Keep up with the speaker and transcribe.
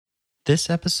This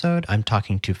episode, I'm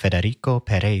talking to Federico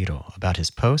Pereiro about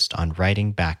his post on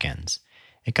writing backends.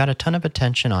 It got a ton of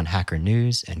attention on Hacker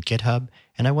News and GitHub,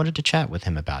 and I wanted to chat with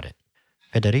him about it.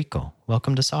 Federico,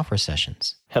 welcome to Software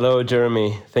Sessions. Hello,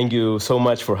 Jeremy. Thank you so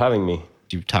much for having me.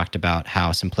 You've talked about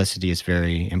how simplicity is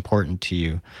very important to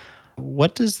you.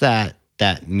 What does that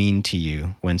mean to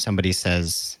you when somebody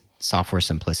says software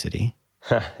simplicity?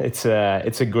 It's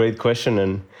a great question,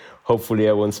 and hopefully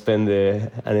I won't spend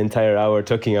an entire hour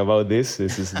talking about this.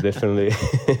 This is definitely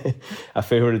a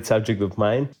favorite subject of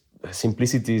mine.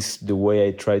 Simplicity is the way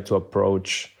I try to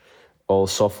approach all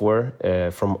software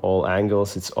from all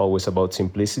angles. It's always about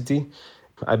simplicity.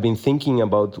 I've been thinking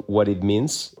about what it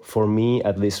means. For me,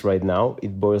 at least right now,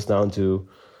 it boils down to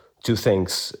two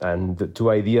things and the two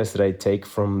ideas that I take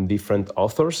from different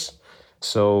authors.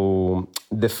 So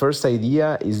the first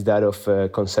idea is that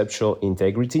of conceptual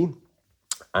integrity.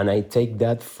 And I take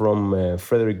that from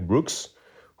Frederick Brooks,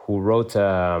 who wrote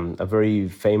a very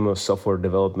famous software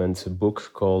development book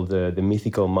called The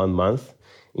Mythical Month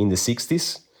in the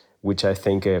 60s, which I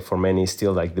think for many is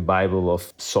still like the Bible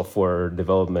of software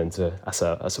development as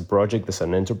a project, as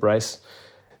an enterprise.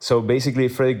 So basically,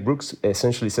 Frederick Brooks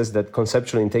essentially says that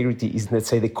conceptual integrity is, let's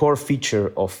say, the core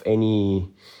feature of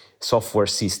any software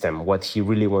system, what he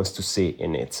really wants to see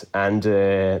in it. And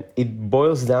it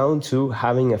boils down to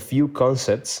having a few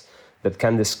concepts that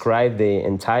can describe the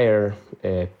entire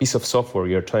piece of software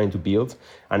you're trying to build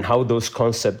and how those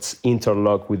concepts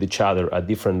interlock with each other at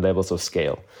different levels of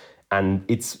scale. And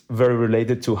it's very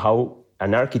related to how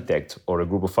an architect or a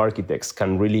group of architects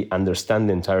can really understand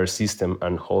the entire system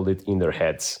and hold it in their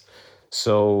heads.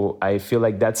 So I feel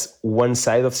like that's one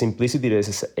side of simplicity that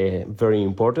is very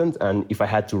important. And if I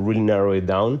had to really narrow it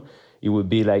down, it would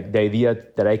be like the idea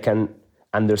that I can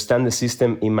understand the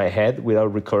system in my head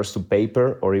without recourse to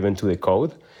paper or even to the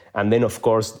code. And then, of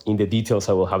course, in the details,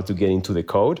 I will have to get into the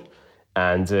code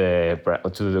and to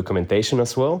the documentation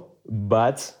as well.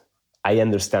 But I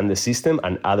understand the system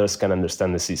and others can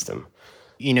understand the system.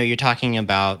 You know, you're talking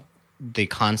about the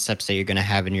concepts that you're going to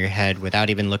have in your head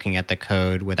without even looking at the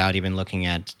code, without even looking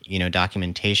at,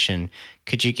 documentation.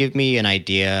 Could you give me an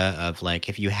idea of, like,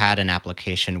 if you had an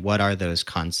application, what are those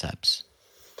concepts?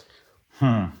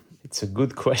 It's a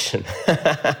good question.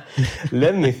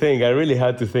 Let me think. I really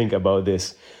had to think about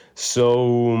this.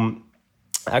 So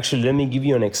actually, let me give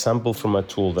you an example from a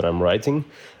tool that I'm writing.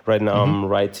 Right now, I'm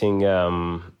writing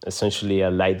essentially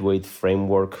a lightweight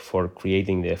framework for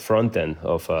creating the front end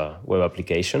of a web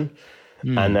application.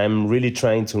 And I'm really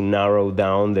trying to narrow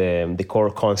down the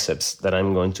core concepts that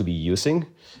I'm going to be using.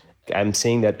 I'm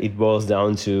saying that it boils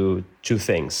down to two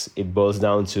things. It boils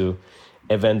down to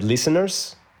event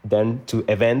listeners, then to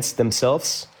events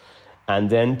themselves, and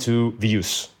then to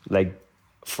views. Like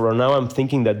for now, I'm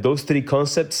thinking that those three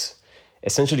concepts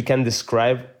essentially can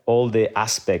describe all the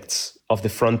aspects of the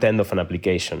front end of an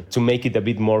application. To make it a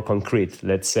bit more concrete,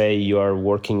 let's say you are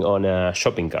working on a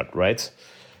shopping cart, right?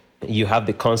 You have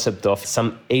the concept of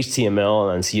some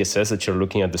HTML and CSS that you're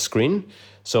looking at the screen.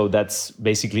 So that's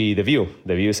basically the view.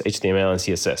 The view is HTML and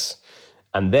CSS.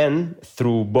 And then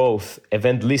through both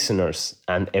event listeners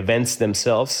and events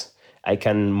themselves, I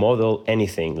can model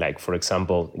anything. Like, for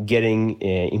example,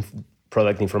 getting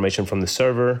product information from the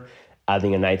server,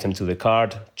 adding an item to the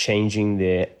cart, changing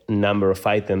the number of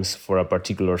items for a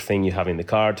particular thing you have in the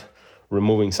cart,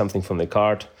 removing something from the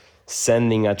cart,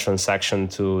 sending a transaction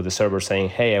to the server saying,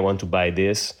 hey, I want to buy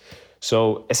this.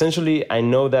 So essentially, I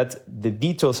know that the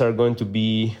details are going to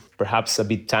be perhaps a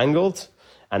bit tangled,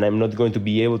 and I'm not going to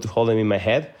be able to hold them in my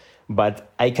head,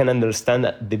 but I can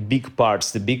understand the big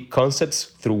parts, the big concepts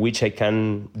through which I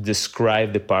can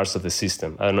describe the parts of the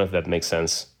system. I don't know if that makes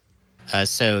sense.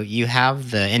 So you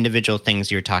have the individual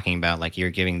things you're talking about, like you're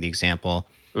giving the example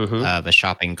of a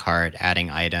shopping cart, adding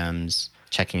items,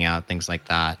 checking out, things like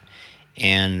that.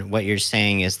 And what you're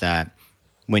saying is that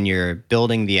when you're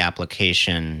building the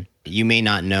application, you may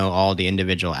not know all the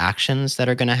individual actions that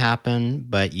are going to happen,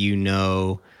 but you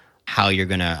know how you're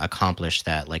going to accomplish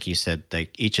that. Like you said,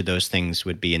 like each of those things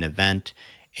would be an event,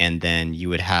 and then you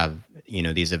would have,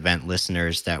 these event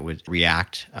listeners that would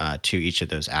react to each of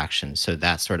those actions. So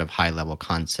that sort of high level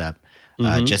concept,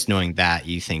 just knowing that,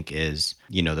 you think is,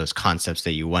 those concepts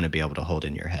that you want to be able to hold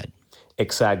in your head.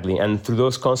 Exactly. And through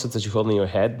those concepts that you hold in your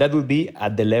head, that would be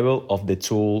at the level of the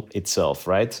tool itself,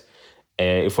 right?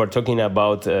 If we're talking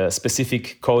about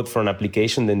specific code for an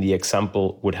application, then the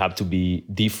example would have to be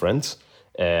different.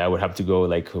 I would have to go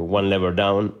like one level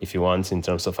down, if you want, in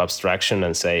terms of abstraction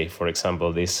and say, for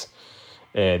example,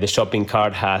 the shopping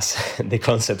cart has, the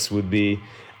concepts would be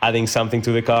adding something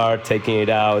to the cart, taking it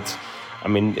out. I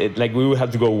mean, we would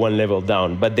have to go one level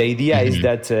down. But the idea is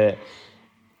that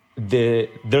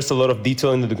there's a lot of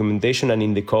detail in the documentation and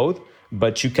in the code,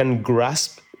 but you can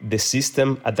grasp the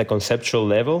system at the conceptual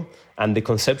level, and the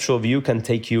conceptual view can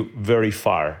take you very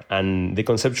far. And the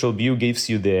conceptual view gives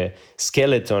you the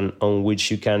skeleton on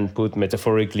which you can put,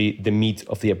 metaphorically, the meat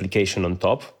of the application on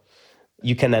top.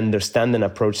 You can understand and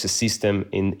approach the system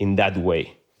in that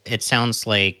way. It sounds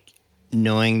like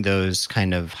knowing those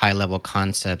kind of high-level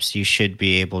concepts, you should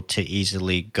be able to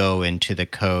easily go into the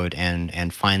code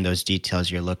and find those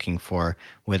details you're looking for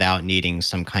without needing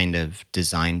some kind of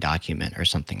design document or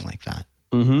something like that.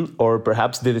 Mm-hmm. Or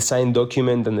perhaps the design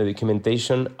document and the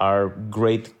documentation are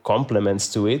great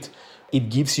complements to it. It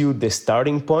gives you the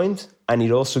starting point, and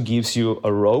it also gives you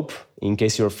a rope in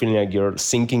case you're feeling like you're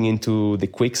sinking into the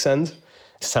quicksand.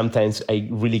 Sometimes I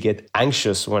really get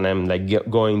anxious when I'm like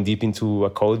going deep into a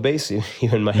code base,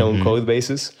 even my own code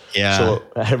bases. Yeah. So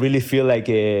I really feel like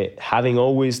having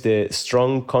always the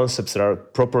strong concepts that are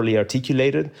properly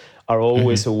articulated are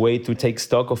always a way to take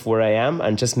stock of where I am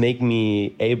and just make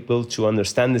me able to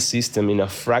understand the system in a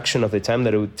fraction of the time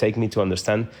that it would take me to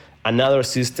understand another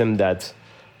system that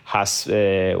has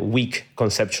weak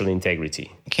conceptual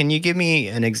integrity. Can you give me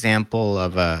an example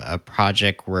of a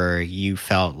project where you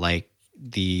felt like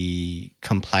the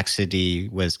complexity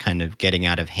was kind of getting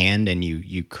out of hand and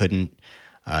you couldn't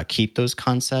keep those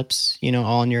concepts,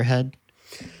 all in your head?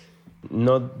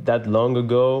 Not that long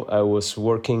ago, I was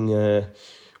working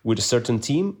with a certain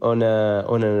team on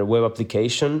a web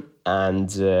application, and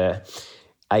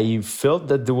I felt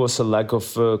that there was a lack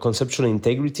of conceptual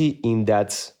integrity in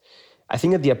that. I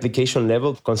think at the application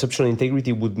level, conceptual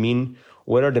integrity would mean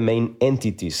what are the main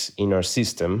entities in our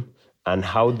system and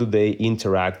how do they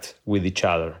interact with each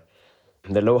other.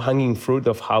 The low-hanging fruit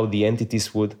of how the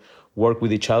entities would work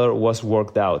with each other was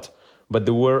worked out. But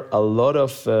there were a lot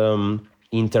of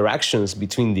interactions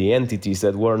between the entities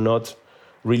that were not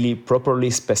really properly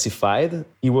specified.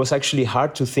 It was actually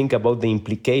hard to think about the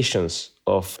implications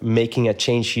of making a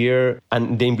change here.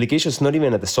 And the implications not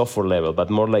even at the software level, but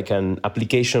more like an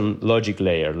application logic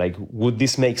layer. Like, would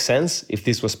this make sense if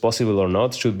this was possible or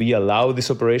not? Should we allow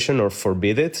this operation or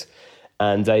forbid it?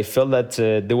 And I felt that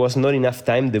there was not enough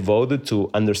time devoted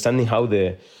to understanding how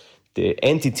the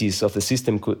entities of the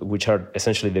system, which are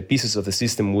essentially the pieces of the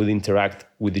system, would interact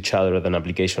with each other at an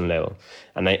application level.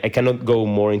 And I cannot go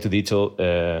more into detail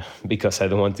because I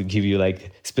don't want to give you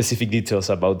like specific details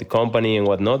about the company and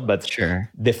whatnot. But sure.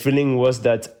 The feeling was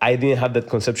that I didn't have that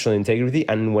conceptual integrity.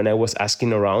 And when I was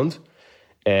asking around,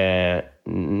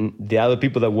 the other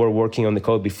people that were working on the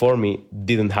code before me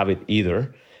didn't have it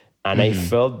either. And I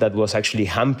felt that was actually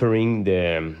hampering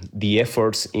the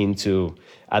efforts into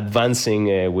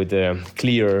advancing with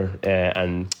clear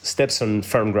and steps on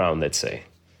firm ground, let's say.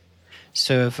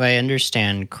 So if I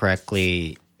understand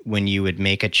correctly, when you would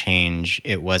make a change,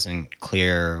 it wasn't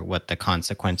clear what the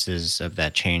consequences of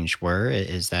that change were.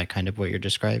 Is that kind of what you're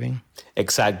describing?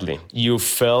 Exactly. You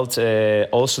felt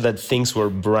also that things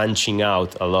were branching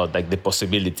out a lot, like the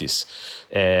possibilities.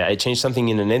 I changed something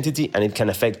in an entity and it can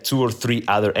affect 2 or 3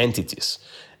 other entities.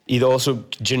 It also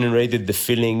generated the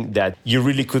feeling that you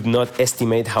really could not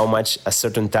estimate how much a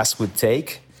certain task would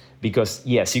take, because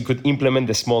yes, you could implement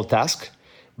the small task,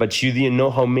 but you didn't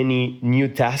know how many new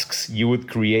tasks you would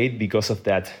create because of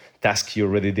that task you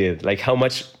already did. Like how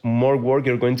much more work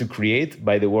you're going to create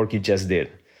by the work you just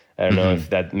did. I don't know if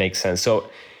that makes sense. So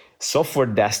software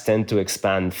does tend to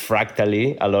expand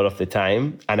fractally a lot of the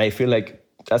time. And I feel like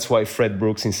that's why Fred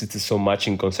Brooks insisted so much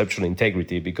in conceptual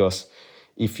integrity, because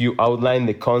if you outline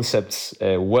the concepts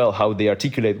well, how they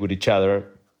articulate with each other,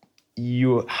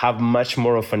 you have much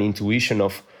more of an intuition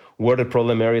of where the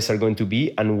problem areas are going to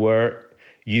be and where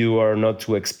you are not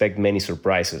to expect many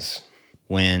surprises.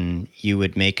 When you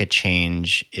would make a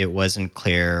change, it wasn't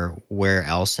clear where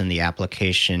else in the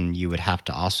application you would have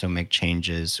to also make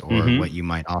changes, or what you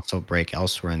might also break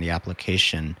elsewhere in the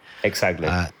application. Exactly.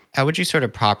 How would you sort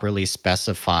of properly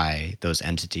specify those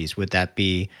entities? Would that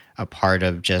be a part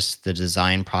of just the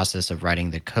design process of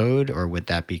writing the code, or would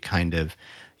that be kind of,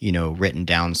 written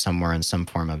down somewhere in some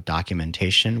form of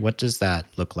documentation? What does that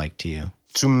look like to you?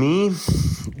 To me,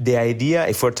 the idea,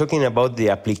 if we're talking about the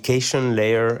application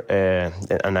layer,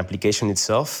 an application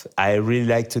itself, I really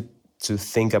like to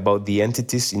think about the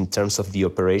entities in terms of the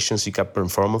operations you can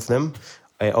perform of them,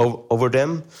 over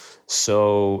them.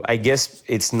 So I guess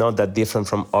it's not that different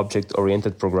from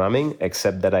object-oriented programming,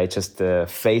 except that I just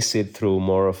face it through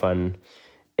more of an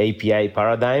API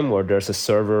paradigm where there's a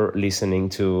server listening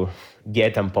to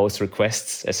get and post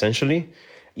requests, essentially.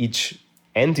 Each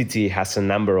entity has a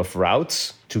number of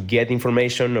routes to get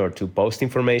information or to post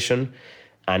information,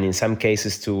 and in some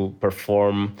cases to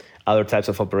perform other types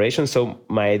of operations. So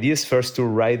my idea is first to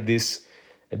write these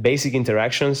basic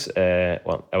interactions. I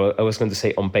was going to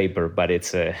say on paper, but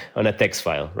it's on a text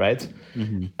file, right?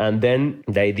 Mm-hmm. And then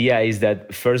the idea is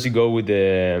that first you go with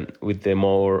the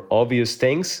more obvious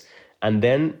things, and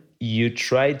then you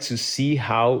try to see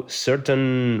how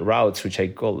certain routes, which I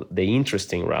call the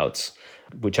interesting routes,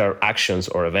 which are actions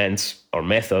or events or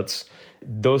methods,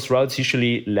 those routes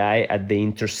usually lie at the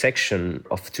intersection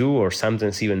of two or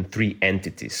sometimes even three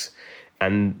entities.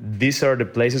 And these are the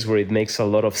places where it makes a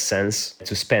lot of sense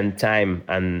to spend time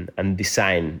and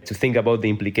design, to think about the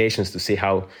implications, to see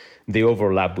how they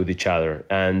overlap with each other.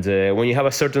 And when you have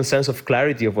a certain sense of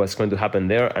clarity of what's going to happen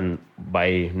there, and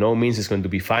by no means it's going to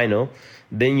be final,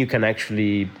 then you can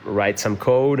actually write some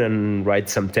code and write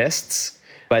some tests,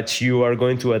 but you are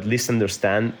going to at least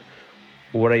understand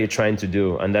what are you trying to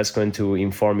do, and that's going to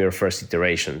inform your first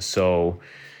iteration. So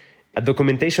a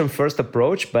documentation first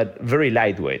approach, but very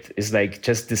lightweight. It's like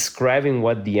just describing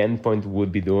what the endpoint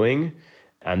would be doing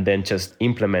and then just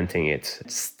implementing it.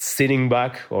 Sitting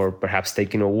back or perhaps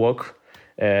taking a walk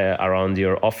around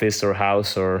your office or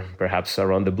house or perhaps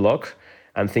around the block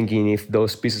and thinking if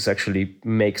those pieces actually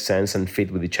make sense and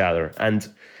fit with each other. And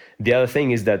the other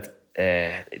thing is that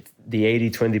the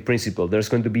 80-20 principle, there's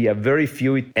going to be a very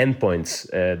few endpoints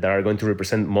that are going to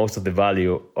represent most of the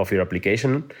value of your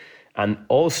application. And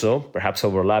also, perhaps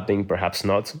overlapping, perhaps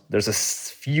not, there's a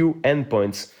few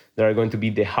endpoints that are going to be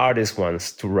the hardest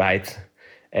ones to write.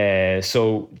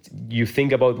 So you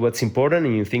think about what's important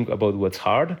and you think about what's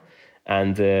hard,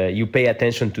 and you pay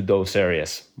attention to those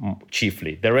areas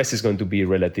chiefly. The rest is going to be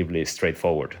relatively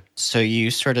straightforward. So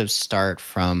you sort of start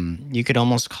from, you could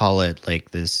almost call it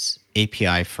like this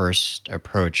API first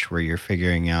approach where you're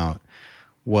figuring out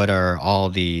what are all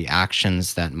the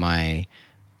actions that my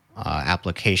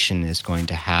application is going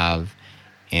to have,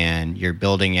 and you're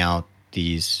building out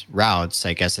these routes.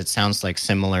 I guess it sounds like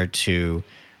similar to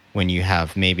when you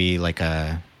have maybe like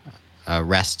a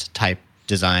REST type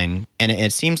design, and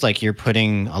it seems like you're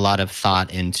putting a lot of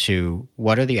thought into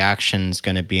what are the actions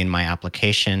going to be in my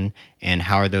application and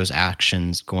how are those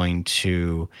actions going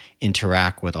to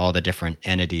interact with all the different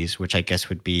entities, which I guess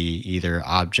would be either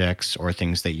objects or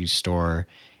things that you store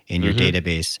in your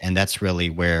database. And that's really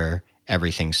where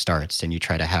everything starts, and you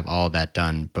try to have all that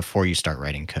done before you start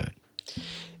writing code.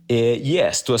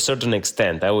 Yes, to a certain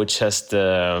extent. I would just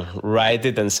write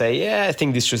it and say, yeah, I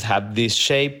think this should have this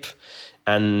shape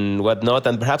and whatnot.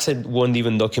 And perhaps I won't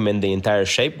even document the entire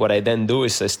shape. What I then do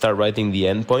is I start writing the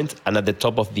endpoint, and at the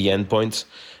top of the endpoint,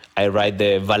 I write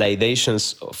the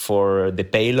validations for the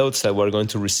payloads that we're going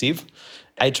to receive.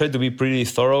 I try to be pretty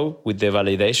thorough with the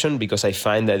validation because I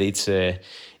find that it's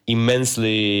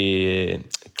immensely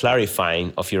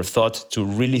clarifying of your thought to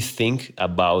really think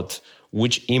about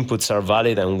which inputs are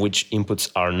valid and which inputs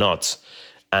are not.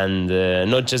 And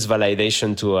not just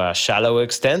validation to a shallow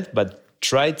extent, but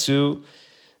try to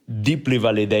deeply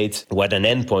validate what an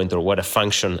endpoint or what a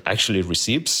function actually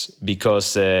receives,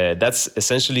 because that's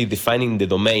essentially defining the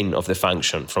domain of the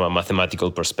function from a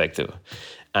mathematical perspective.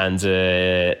 And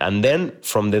then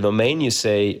from the domain, you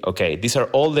say, okay, these are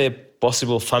all the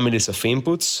possible families of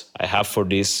inputs I have for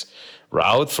this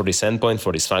route, for this endpoint,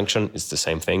 for this function. It's the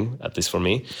same thing, at least for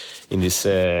me, in this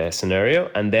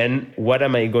scenario. And then what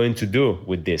am I going to do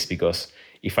with this? Because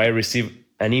if I receive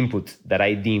an input that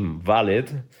I deem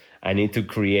valid, I need to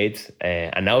create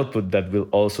an output that will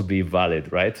also be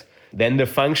valid, right? Then the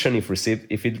function, if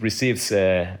it receives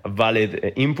a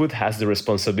valid input, has the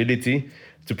responsibility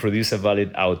to produce a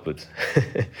valid output.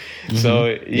 So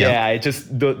I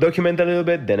just document a little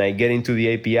bit, then I get into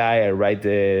the API, I write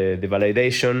the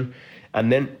validation,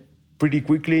 and then pretty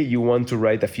quickly you want to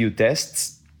write a few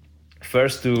tests.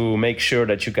 First, to make sure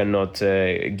that you cannot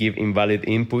give invalid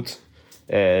input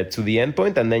to the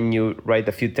endpoint, and then you write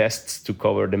a few tests to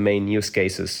cover the main use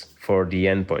cases for the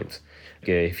endpoint.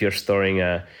 Okay, if you're storing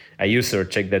a user,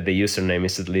 check that the username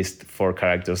is at least 4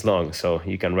 characters long. So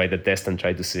you can write a test and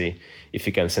try to see if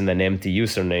you can send an empty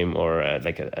username or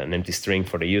an empty string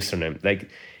for the username. Like,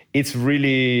 it's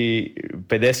really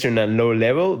pedestrian and low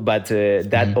level, but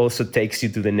that also takes you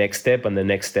to the next step and the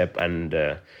next step. And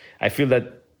I feel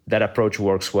that approach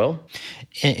works well.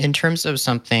 In terms of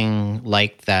something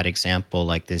like that example,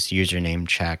 like this username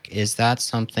check, is that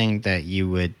something that you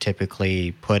would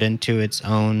typically put into its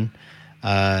own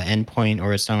endpoint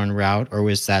or its own route, or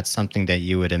was that something that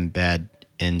you would embed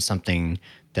in something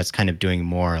that's kind of doing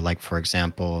more? Like, for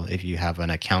example, if you have an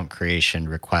account creation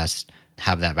request,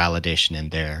 have that validation in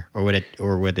there, or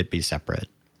would it be separate?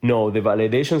 No, the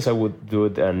validations I would do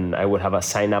it, and I would have a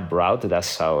sign-up route.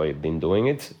 That's how I've been doing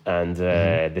it. And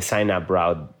the sign-up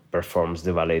route performs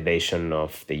the validation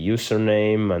of the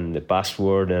username and the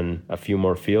password and a few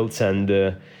more fields.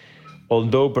 And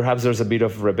although perhaps there's a bit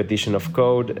of repetition of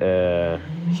code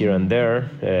here and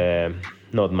there,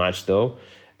 not much though,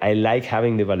 I like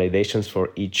having the validations for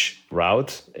each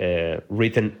route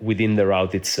written within the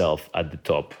route itself at the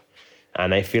top.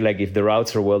 And I feel like if the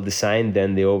routes are well designed,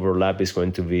 then the overlap is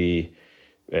going to be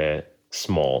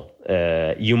small.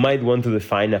 You might want to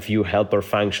define a few helper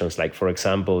functions, like for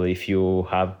example, if you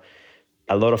have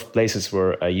a lot of places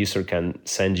where a user can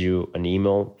send you an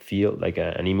email field, like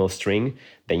an email string,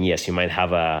 then yes, you might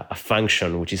have a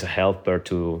function which is a helper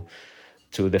to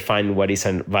define what is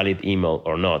a valid email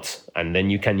or not. And then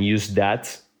you can use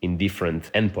that in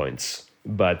different endpoints.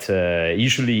 But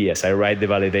usually, yes, I write the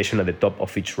validation at the top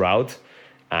of each route,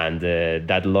 and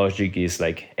that logic is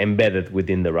like embedded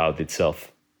within the route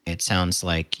itself. It sounds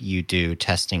like you do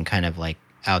testing kind of like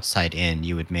outside in.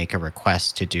 You would make a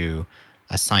request to do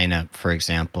a sign up, for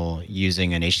example,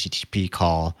 using an HTTP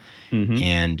call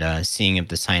and seeing if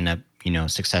the sign up,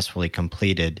 successfully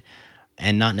completed,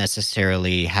 and not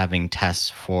necessarily having tests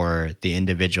for the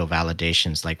individual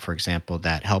validations. Like, for example,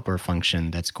 that helper function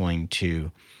that's going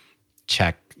to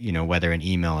check, whether an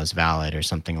email is valid or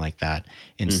something like that.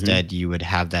 Instead, you would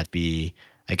have that be,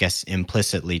 I guess,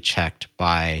 implicitly checked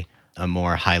by a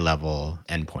more high-level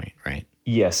endpoint, right?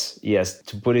 Yes.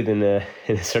 To put it in a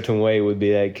certain way would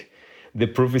be like, the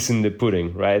proof is in the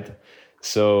pudding, right?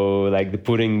 So like the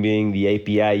pudding being the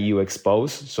API you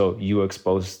expose. So you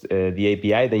expose the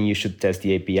API, then you should test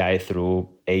the API through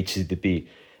HTTP.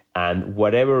 And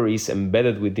whatever is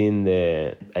embedded within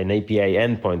an API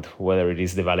endpoint, whether it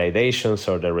is the validations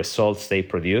or the results they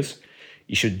produce,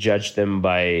 you should judge them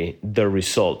by the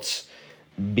results.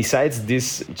 Besides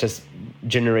this, just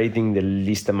generating the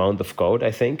least amount of code,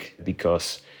 I think,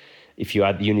 because if you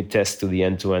add unit tests to the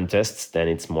end-to-end tests, then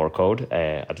it's more code,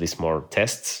 at least more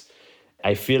tests.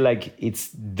 I feel like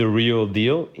it's the real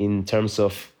deal in terms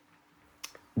of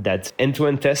that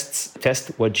end-to-end tests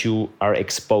test what you are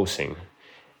exposing.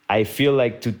 I feel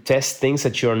like to test things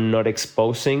that you're not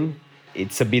exposing,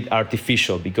 it's a bit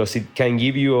artificial because it can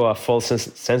give you a false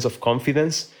sense of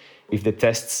confidence if the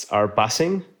tests are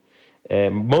passing,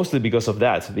 mostly because of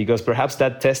that, because perhaps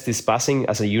that test is passing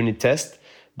as a unit test,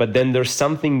 but then there's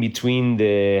something between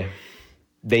the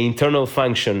internal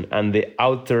function and the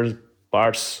outer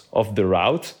parts of the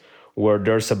route where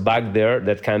there's a bug there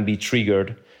that can be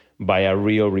triggered by a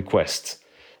real request.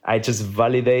 I just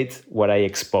validate what I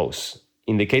expose.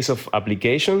 In the case of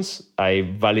applications, I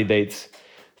validate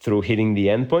through hitting the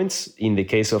endpoints. In the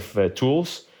case of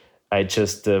tools, I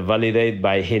just validate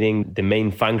by hitting the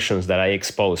main functions that I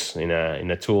expose in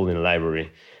a tool, in a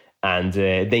library. And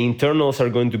the internals are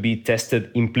going to be tested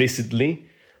implicitly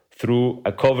through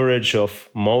a coverage of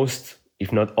most,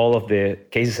 if not all, of the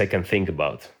cases I can think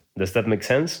about. Does that make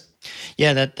sense?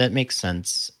 Yeah, that makes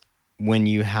sense. When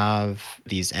you have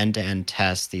these end-to-end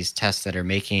tests, these tests that are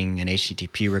making an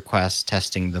HTTP request,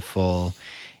 testing the full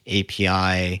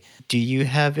API, do you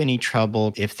have any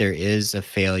trouble if there is a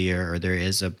failure or there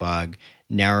is a bug,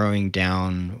 narrowing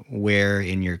down where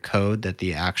in your code that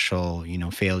the actual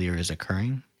failure is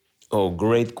occurring? Oh,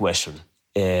 great question.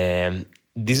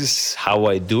 This is how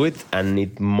I do it, and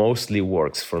it mostly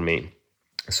works for me.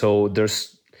 So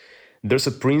there's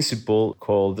a principle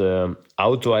called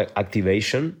auto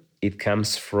activation. It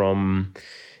comes from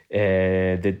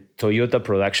the Toyota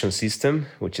production system,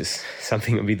 which is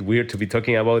something a bit weird to be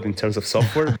talking about in terms of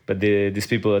software. But these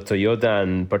people at Toyota,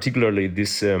 and particularly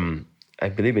this, I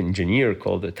believe, engineer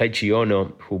called Taichi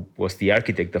Ono, who was the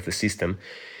architect of the system,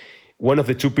 one of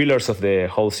the two pillars of the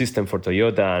whole system for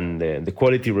Toyota and the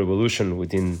quality revolution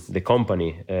within the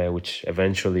company, which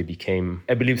eventually became,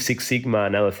 I believe, Six Sigma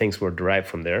and other things were derived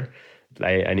from there.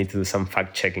 I need to do some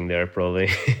fact checking there probably.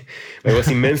 But it was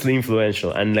immensely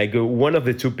influential. And like one of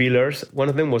the two pillars, one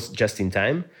of them was just in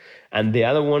time, and the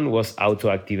other one was auto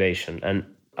activation. And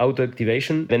auto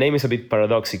activation, the name is a bit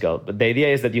paradoxical, but the idea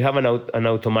is that you have an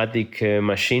automatic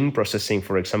machine processing,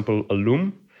 for example, a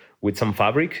loom with some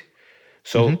fabric.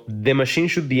 So the machine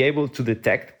should be able to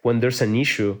detect when there's an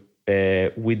issue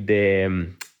with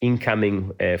the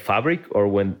incoming fabric or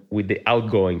with the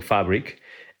outgoing fabric.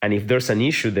 And if there's an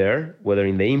issue there, whether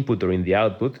in the input or in the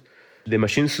output, the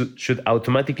machine should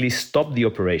automatically stop the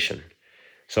operation.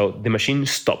 So the machine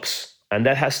stops. And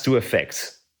that has two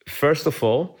effects. First of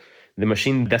all, the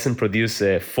machine doesn't produce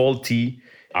a faulty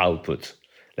output.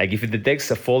 Like if it detects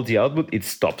a faulty output, it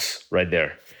stops right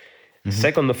there.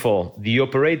 Second of all, the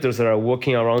operators that are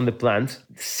walking around the plant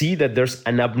see that there's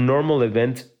an abnormal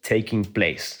event taking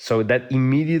place. So that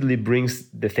immediately brings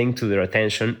the thing to their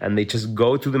attention, and they just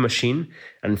go to the machine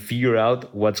and figure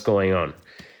out what's going on.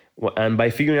 And by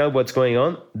figuring out what's going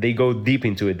on, they go deep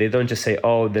into it. They don't just say,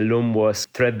 oh, the loom was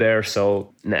threadbare,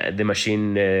 so the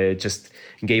machine just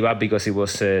gave up because it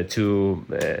was too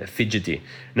fidgety.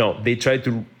 No, they try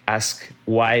to ask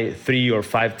why 3 or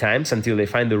 5 times until they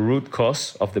find the root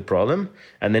cause of the problem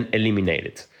and then eliminate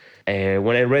it.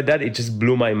 When I read that, it just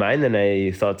blew my mind, and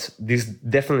I thought this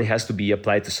definitely has to be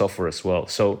applied to software as well.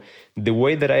 So the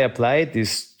way that I apply it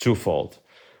is twofold.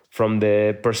 From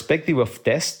the perspective of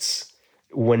tests,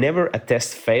 whenever a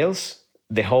test fails,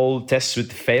 the whole test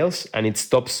suite fails and it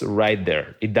stops right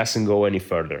there. It doesn't go any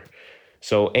further.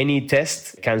 So any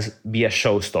test can be a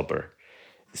showstopper.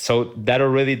 So that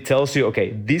already tells you,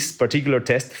 okay, this particular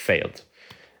test failed.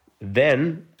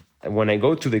 Then when I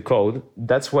go to the code,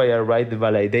 that's why I write the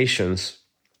validations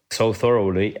so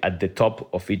thoroughly at the top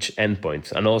of each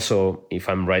endpoint. And also, if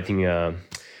I'm writing a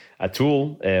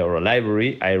tool or a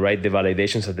library, I write the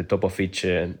validations at the top of each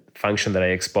function that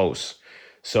I expose.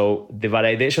 So the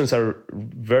validations are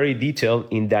very detailed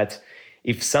in that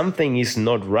if something is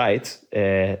not right,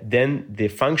 then the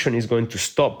function is going to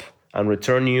stop and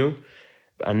return you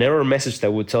an error message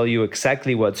that will tell you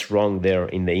exactly what's wrong there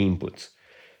in the input.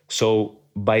 So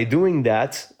by doing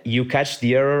that, you catch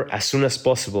the error as soon as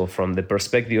possible from the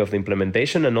perspective of the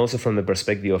implementation and also from the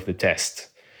perspective of the test.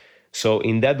 So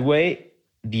in that way,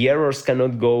 the errors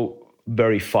cannot go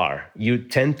very far. You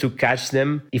tend to catch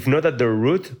them, if not at the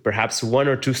root, perhaps 1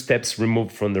 or 2 steps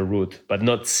removed from the root, but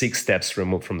not 6 steps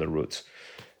removed from the root.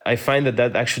 I find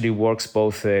that actually works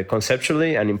both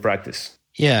conceptually and in practice.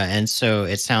 Yeah, and so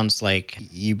it sounds like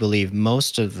you believe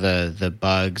most of the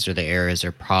bugs or the errors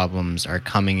or problems are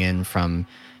coming in from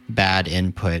bad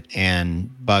input, and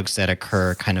bugs that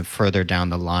occur kind of further down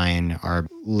the line are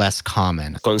less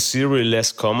common. Considerably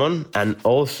less common, and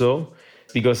also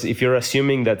because if you're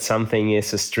assuming that something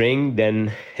is a string,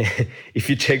 then if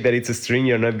you check that it's a string,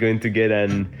 you're not going to get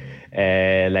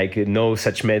no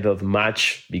such method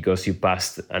match because you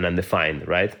passed an undefined,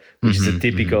 right? Which is a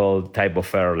typical type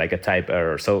of error, like a type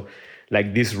error. So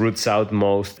like this roots out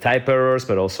most type errors,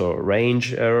 but also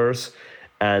range errors.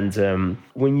 And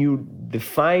when you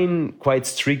define quite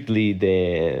strictly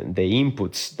the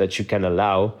inputs that you can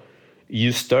allow,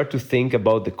 you start to think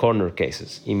about the corner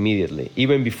cases immediately,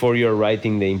 even before you're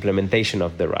writing the implementation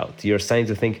of the route. You're starting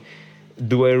to think,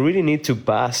 do I really need to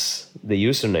pass the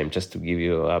username? Just to give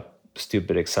you a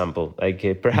stupid example,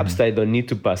 perhaps I don't need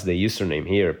to pass the username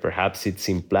here. Perhaps it's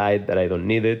implied that I don't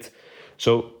need it.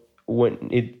 So when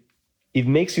it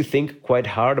makes you think quite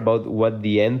hard about what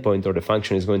the endpoint or the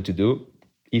function is going to do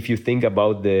if you think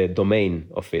about the domain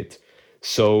of it.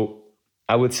 So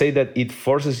I would say that it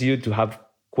forces you to have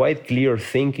quite clear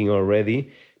thinking already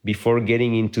before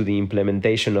getting into the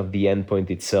implementation of the endpoint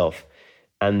itself.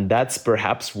 And that's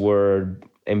perhaps where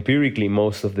empirically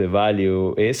most of the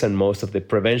value is and most of the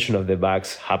prevention of the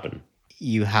bugs happen.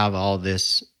 You have all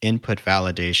this input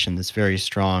validation, this very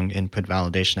strong input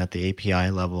validation at the API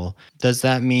level. Does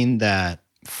that mean that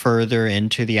further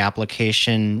into the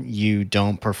application, you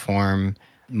don't perform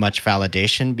much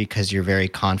validation because you're very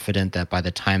confident that by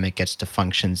the time it gets to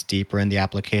functions deeper in the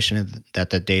application, that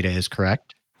the data is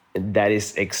correct? That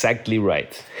is exactly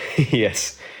right.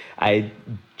 Yes. I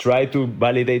try to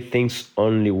validate things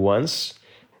only once.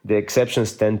 The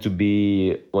exceptions tend to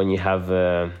be when you have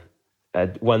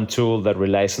one tool that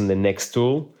relies on the next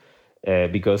tool,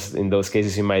 because in those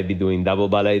cases you might be doing double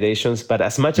validations. But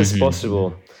as much as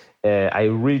possible, I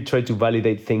really try to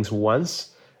validate things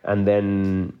once and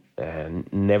then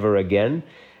never again.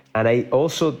 And I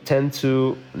also tend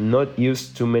to not use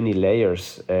too many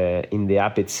layers in the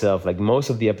app itself. Like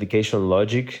most of the application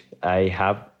logic I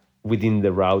have within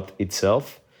the route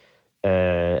itself.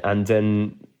 And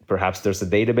then perhaps there's a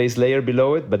database layer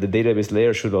below it, but the database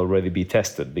layer should already be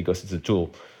tested because it's a tool.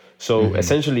 So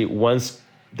essentially, once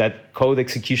that code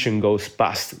execution goes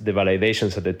past the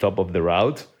validations at the top of the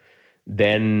route,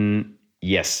 then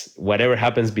yes, whatever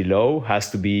happens below has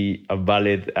to be a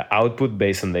valid output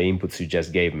based on the inputs you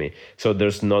just gave me. So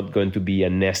there's not going to be a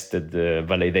nested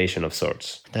validation of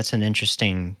sorts. That's an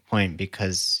interesting point,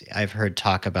 because I've heard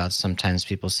talk about sometimes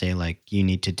people say like you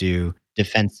need to do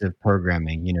defensive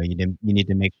programming. You need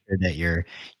to make sure that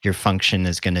your function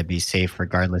is going to be safe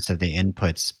regardless of the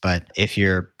inputs. But if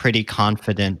you're pretty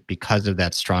confident because of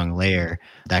that strong layer,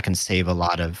 that can save a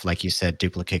lot of, like you said,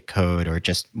 duplicate code or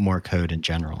just more code in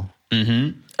general.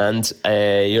 Mm-hmm. And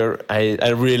I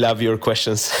really love your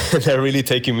questions. They're really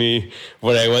taking me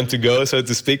where I want to go, so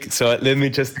to speak. So let me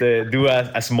just do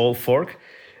a small fork.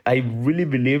 I really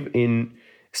believe in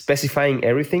specifying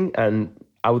everything and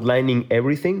outlining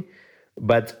everything,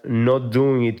 but not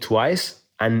doing it twice,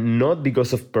 and not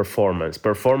because of performance.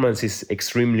 Performance is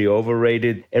extremely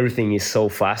overrated. Everything is so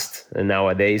fast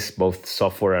nowadays, both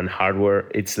software and hardware.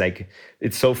 It's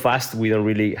so fast, we don't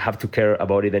really have to care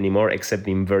about it anymore, except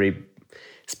in very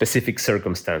specific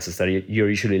circumstances that you're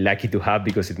usually lucky to have,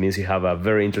 because it means you have a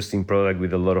very interesting product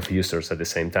with a lot of users at the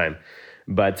same time.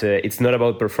 But it's not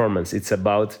about performance. It's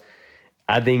about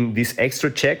adding these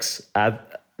extra checks, add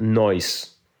noise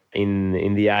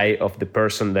in the eye of the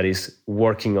person that is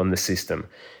working on the system.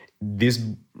 This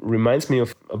reminds me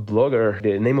of a blogger.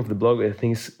 The name of the blog, I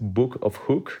think, is Book of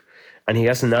Hook. And he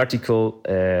has an article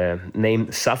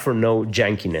named Suffer No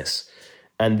Jankiness.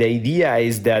 And the idea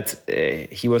is that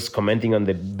he was commenting on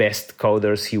the best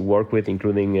coders he worked with,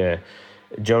 including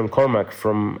John Carmack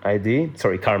from ID.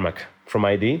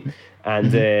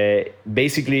 And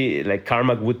basically, like,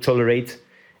 Carmack would tolerate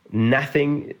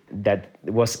nothing that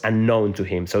was unknown to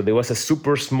him. So there was a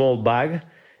super small bug,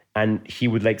 and he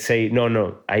would say,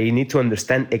 no, I need to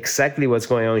understand exactly what's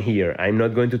going on here. I'm not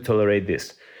going to tolerate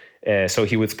this. So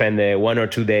he would spend 1 or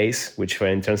 2 days, which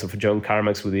in terms of John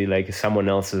Carmack's would be like someone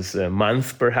else's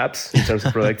month, perhaps, in terms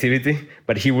of productivity.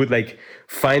 But he would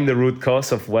find the root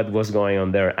cause of what was going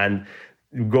on there. And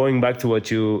going back to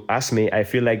what you asked me, I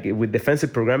feel like with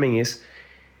defensive programming is,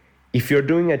 if you're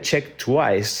doing a check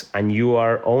twice and you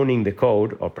are owning the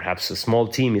code, or perhaps a small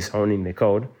team is owning the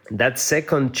code, that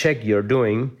second check you're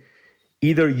doing,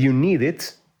 either you need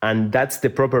it and that's the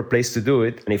proper place to do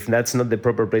it. And if that's not the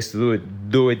proper place to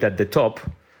do it at the top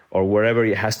or wherever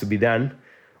it has to be done,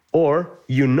 or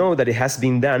you know that it has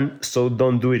been done, so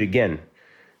don't do it again.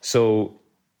 So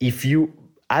if you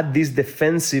add these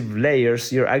defensive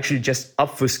layers, you're actually just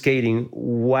obfuscating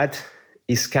what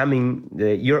is coming.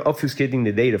 You're obfuscating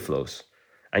the data flows,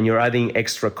 and you're adding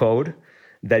extra code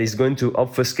that is going to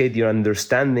obfuscate your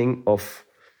understanding of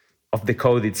the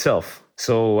code itself.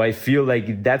 So I feel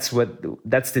like that's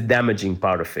the damaging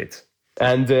part of it.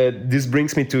 And this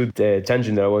brings me to the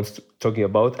tangent that I was talking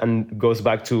about, and goes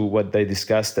back to what I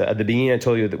discussed at the beginning. I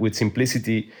told you that with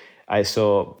simplicity, I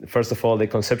saw, first of all, the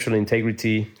conceptual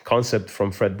integrity concept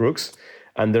from Fred Brooks.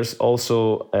 And there's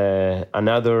also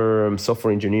another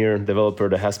software engineer, developer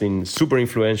that has been super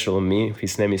influential on me.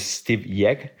 His name is Steve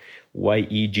Yegge,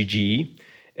 Yegge.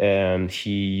 And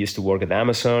he used to work at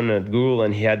Amazon, at Google,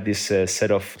 and he had this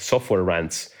set of software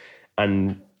rants.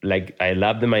 And I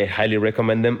love them, I highly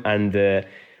recommend them. And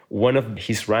one of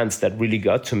his rants that really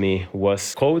got to me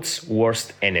was code's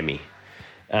worst enemy.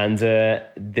 And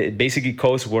basically,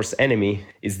 code's worst enemy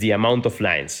is the amount of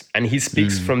lines. And he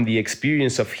speaks from the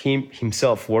experience of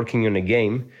himself working on a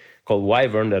game called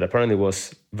Wyvern that apparently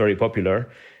was very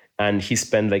popular. And he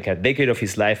spent a decade of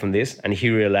his life on this. And he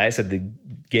realized that the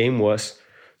game was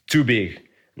too big,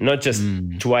 not just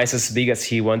twice as big as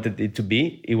he wanted it to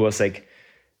be. It was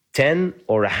 10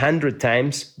 or 100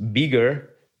 times bigger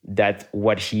than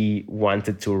what he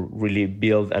wanted to really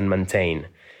build and maintain.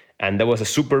 And that was a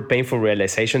super painful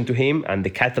realization to him, and the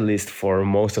catalyst for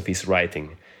most of his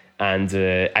writing. And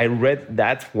I read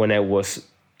that when I was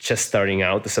just starting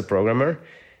out as a programmer,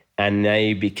 and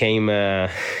I became a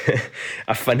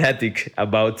fanatic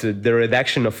about the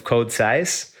reduction of code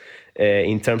size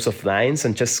in terms of lines,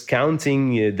 and just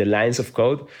counting the lines of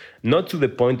code, not to the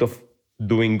point of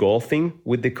doing golfing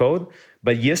with the code,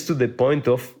 but yes, to the point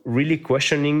of really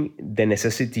questioning the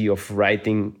necessity of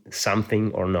writing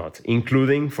something or not,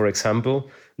 including, for example,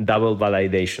 double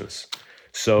validations.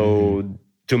 So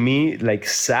to me,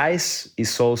 size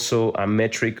is also a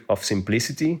metric of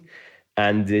simplicity.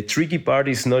 And the tricky part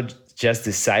is not just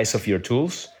the size of your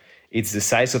tools, it's the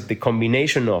size of the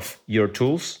combination of your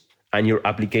tools and your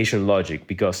application logic,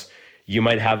 because you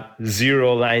might have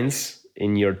 0 lines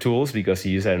in your tools because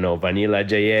you use, vanilla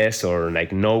JS or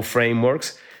no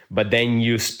frameworks, but then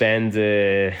you spend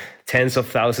tens of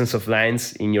thousands of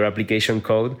lines in your application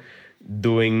code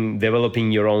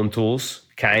developing your own tools,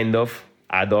 kind of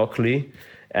ad hocly.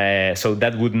 So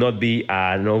that would not be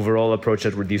an overall approach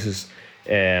that reduces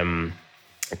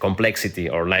complexity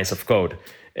or lines of code.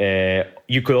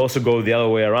 You could also go the other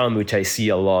way around, which I see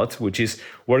a lot, which is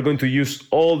we're going to use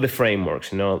all the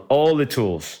frameworks, all the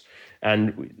tools.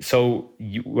 And so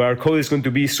our code is going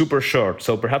to be super short.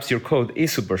 So perhaps your code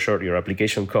is super short, your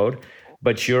application code,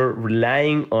 but you're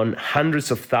relying on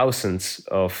hundreds of thousands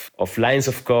of lines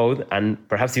of code. And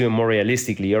perhaps even more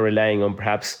realistically, you're relying on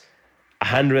perhaps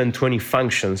 120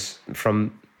 functions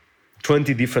from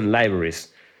 20 different libraries.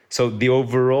 So the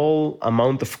overall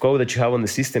amount of code that you have on the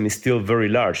system is still very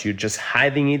large. You're just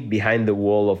hiding it behind the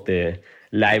wall of the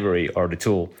library or the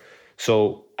tool.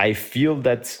 So I feel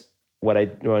that what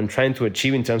I'm trying to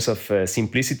achieve in terms of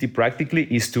simplicity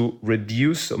practically is to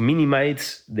reduce or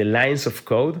minimize the lines of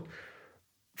code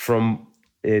from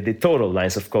the total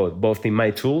lines of code, both in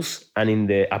my tools and in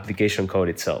the application code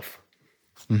itself.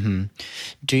 Mm-hmm.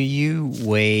 Do you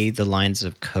weigh the lines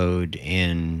of code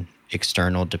in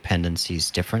external dependencies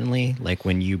differently? Like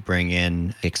when you bring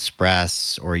in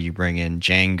Express or you bring in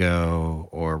Django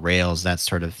or Rails, that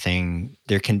sort of thing,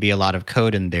 there can be a lot of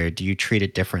code in there. Do you treat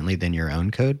it differently than your own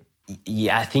code?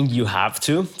 Yeah, I think you have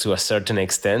to a certain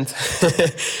extent.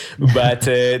 But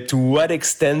to what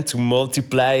extent to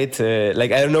multiply it? I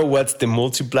don't know what's the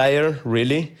multiplier,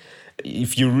 really.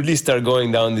 If you really start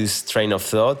going down this train of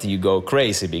thought, you go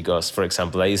crazy because, for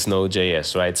example, I use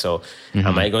Node.js, right? So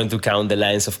am I going to count the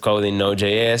lines of code in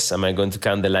Node.js? Am I going to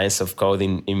count the lines of code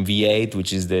in V8,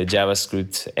 which is the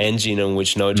JavaScript engine on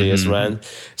which Node.js runs?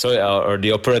 So, or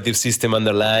the operative system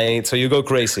underlying. So you go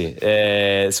crazy.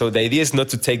 So the idea is not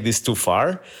to take this too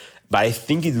far, but I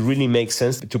think it really makes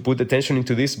sense to put attention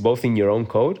into this, both in your own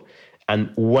code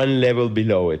and one level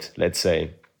below it, let's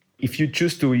say. If you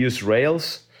choose to use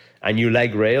Rails, and you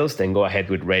like Rails, then go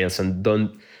ahead with Rails and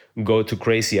don't go too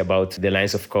crazy about the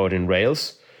lines of code in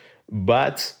Rails.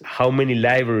 But how many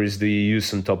libraries do you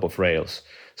use on top of Rails?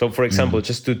 So for example,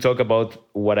 just to talk about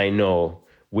what I know,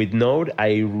 with Node,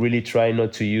 I really try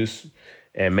not to use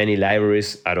many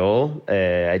libraries at all.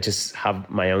 I just have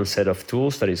my own set of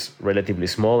tools that is relatively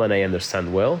small and I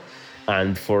understand well.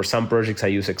 And for some projects, I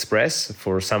use Express.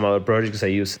 For some other projects, I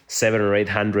use 700 or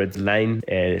 800 line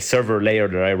server layer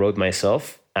that I wrote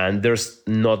myself. And there's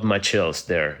not much else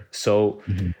there. So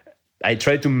I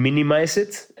try to minimize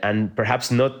it and perhaps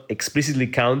not explicitly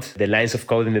count the lines of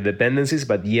code in the dependencies,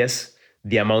 but yes,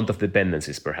 the amount of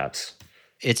dependencies perhaps.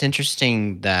 It's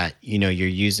interesting that, you're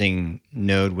using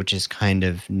Node, which is kind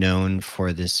of known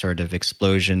for this sort of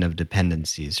explosion of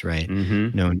dependencies, right?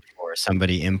 Known for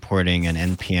somebody importing an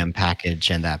NPM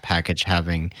package and that package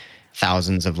having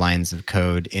thousands of lines of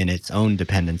code in its own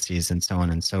dependencies and so on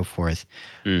and so forth.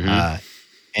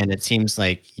 And it seems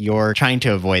like you're trying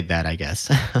to avoid that, I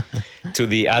guess. To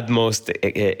the utmost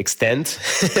extent.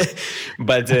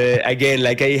 But again,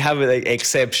 I have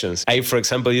exceptions. I, for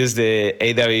example, use the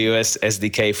AWS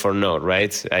SDK for Node,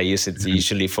 right? I use it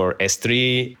usually for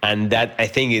S3. And that, I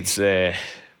think it's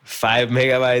 5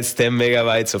 megabytes, 10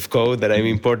 megabytes of code that I'm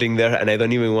importing there. And I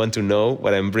don't even want to know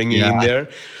what I'm bringing in there.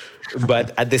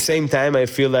 But at the same time, I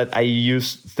feel that I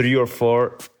use 3 or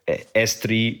 4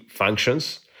 S3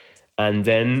 functions. And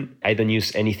then I don't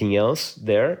use anything else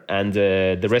there. And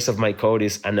the rest of my code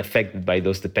is unaffected by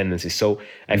those dependencies. So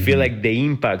I feel like the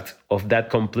impact of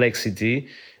that complexity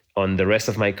on the rest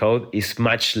of my code is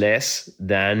much less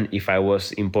than if I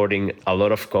was importing a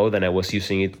lot of code and I was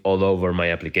using it all over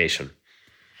my application.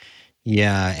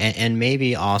 Yeah, and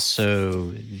maybe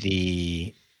also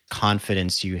the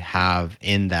confidence you have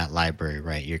in that library,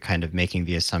 right? You're kind of making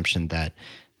the assumption that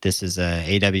this is a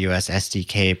AWS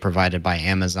SDK provided by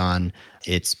Amazon.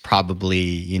 It's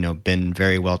probably, been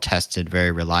very well tested,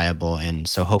 very reliable. And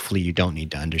so hopefully you don't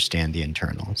need to understand the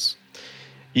internals.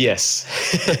 Yes,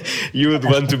 you would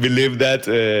want to believe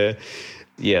that.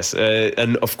 Yes.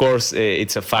 And of course,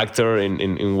 it's a factor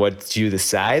in what you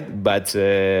decide. But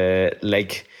I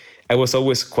was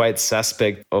always quite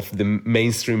suspect of the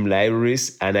mainstream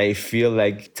libraries. And I feel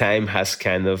like time has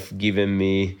kind of given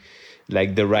me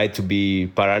the right to be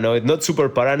paranoid, not super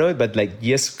paranoid, but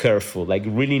yes, careful,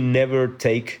 really never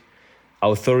take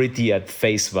authority at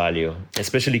face value,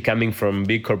 especially coming from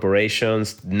big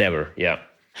corporations, never. Yeah.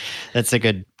 That's a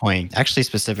good point. Actually,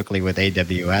 specifically with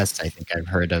AWS, I think I've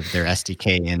heard of their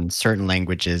SDK in certain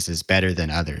languages is better than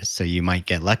others. So you might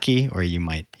get lucky or you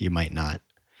might not.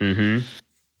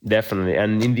 Definitely.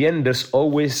 And in the end, there's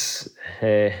always,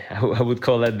 I would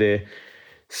call it the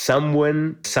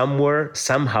someone, somewhere,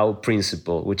 somehow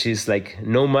principle, which is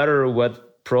no matter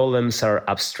what problems are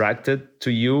abstracted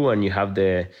to you and you have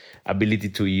the ability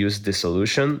to use the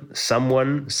solution,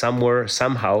 someone, somewhere,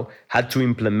 somehow had to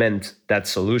implement that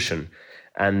solution.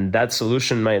 And that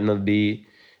solution might not be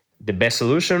the best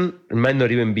solution, it might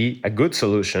not even be a good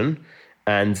solution.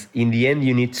 And in the end,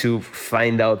 you need to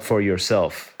find out for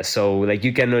yourself. So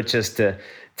you cannot just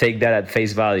take that at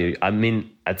face value. I mean,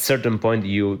 at certain point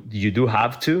you do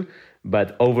have to,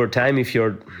 but over time, if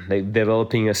you're like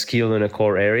developing a skill in a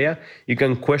core area, you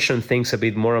can question things a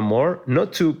bit more and more,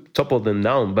 not to topple them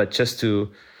down, but just to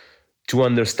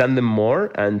understand them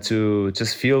more and to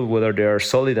just feel whether they are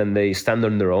solid and they stand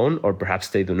on their own, or perhaps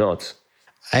they do not.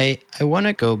 I want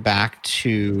to go back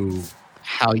to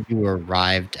how you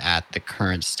arrived at the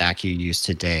current stack you use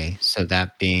today. So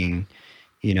that being,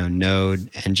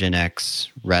 Node, Nginx,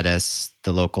 Redis,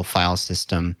 the local file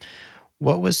system.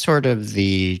 What was sort of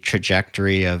the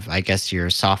trajectory of, I guess, your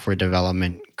software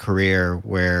development career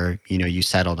where, you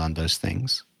settled on those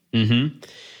things? Mm-hmm.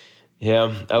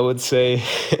 Yeah, I would say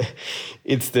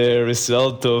it's the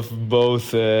result of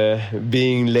both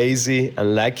being lazy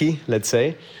and lucky, let's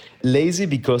say. Lazy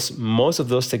because most of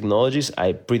those technologies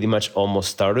I pretty much almost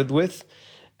started with.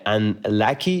 And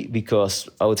lucky because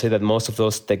I would say that most of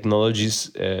those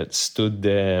technologies stood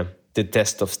the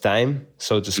test of time,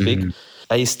 so to speak. Mm-hmm.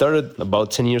 I started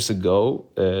about 10 years ago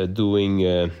doing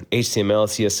HTML,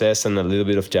 CSS, and a little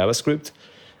bit of JavaScript.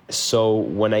 So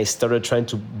when I started trying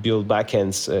to build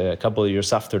backends a couple of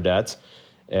years after that,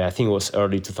 I think it was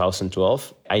early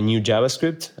 2012, I knew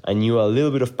JavaScript, I knew a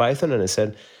little bit of Python, and I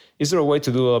said, is there a way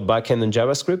to do a backend in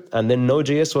JavaScript? And then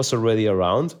Node.js was already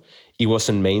around. It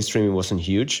wasn't mainstream, it wasn't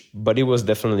huge, but it was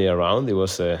definitely around. It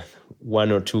was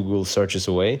 1 or 2 Google searches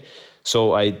away.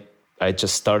 So I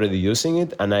just started using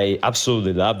it, and I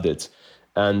absolutely loved it.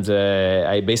 And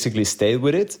I basically stayed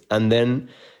with it. And then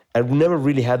I never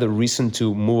really had a reason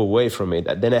to move away from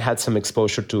it. Then I had some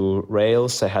exposure to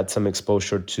Rails. I had some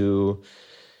exposure to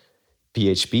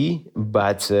PHP,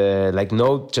 but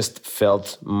Node just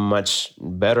felt much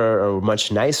better or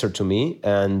much nicer to me.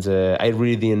 And I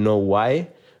really didn't know why.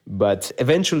 But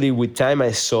eventually, with time,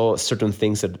 I saw certain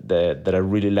things that I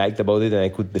really liked about it, and I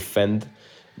could defend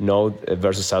Node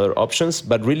versus other options.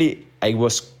 But really, I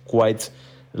was quite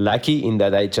lucky in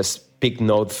that I just picked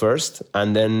Node first,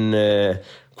 and then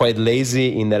quite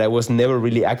lazy in that I was never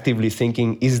really actively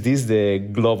thinking, is this the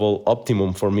global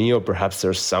optimum for me, or perhaps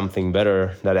there's something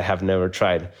better that I have never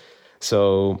tried.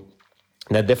 So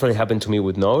that definitely happened to me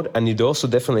with Node, and it also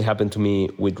definitely happened to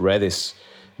me with Redis,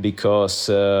 because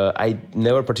I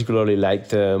never particularly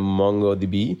liked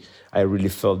MongoDB. I really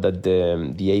felt that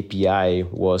the API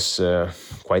was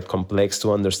quite complex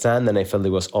to understand, and I felt it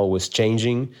was always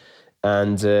changing.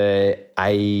 And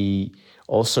I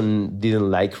also didn't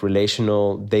like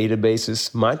relational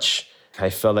databases much. I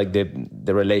felt like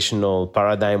the relational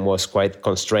paradigm was quite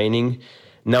constraining.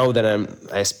 Now that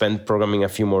I spent programming a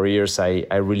few more years, I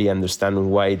really understand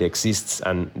why it exists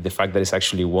and the fact that it's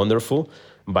actually wonderful.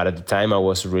 But at the time, I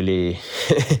was really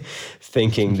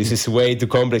thinking this is way too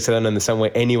complex. I don't understand why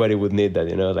anybody would need that.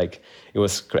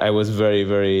 I was very,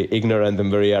 very ignorant and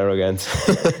very arrogant.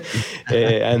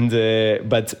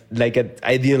 But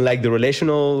I didn't like the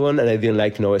relational one, and I didn't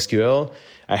like NoSQL.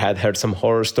 I had heard some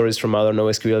horror stories from other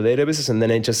NoSQL databases, and then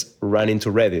I just ran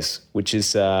into Redis, which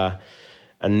is a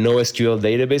NoSQL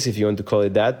database, if you want to call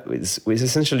it that. It's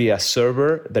essentially a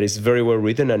server that is very well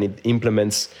written, and it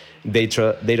implements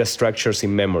data structures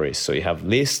in memory. So you have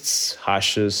lists,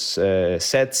 hashes,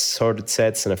 sets, sorted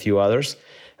sets, and a few others.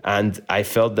 And I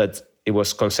felt that it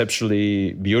was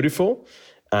conceptually beautiful.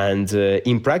 And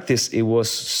in practice, it was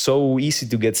so easy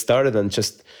to get started and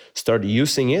just start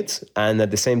using it. And at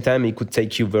the same time, it could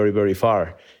take you very, very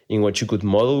far in what you could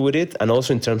model with it, and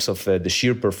also in terms of the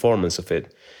sheer performance of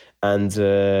it. And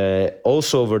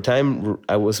also over time,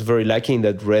 I was very lucky in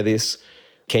that Redis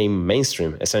came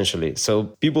mainstream, essentially. So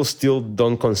people still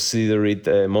don't consider it,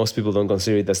 most people don't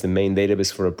consider it as the main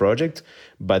database for a project,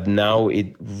 but now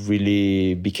it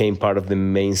really became part of the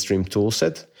mainstream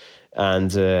toolset.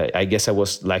 And I guess I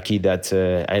was lucky that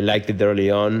I liked it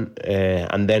early on,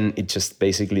 and then it just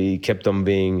basically kept on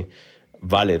being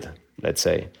valid, let's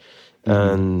say.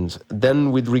 Mm-hmm. And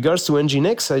then with regards to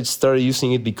Nginx, I started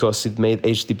using it because it made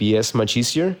HTTPS much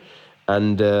easier.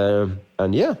 And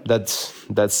yeah,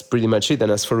 that's pretty much it.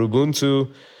 And as for Ubuntu,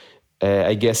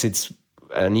 I guess it's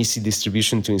an easy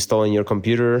distribution to install on your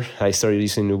computer. I started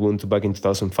using Ubuntu back in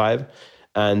 2005.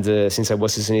 And since I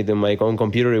was using it on my own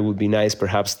computer, it would be nice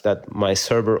perhaps that my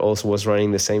server also was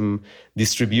running the same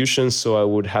distribution, so I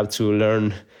would have to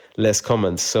learn less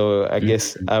commands. So I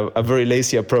guess a very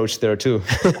lazy approach there too.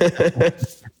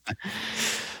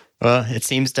 Well, it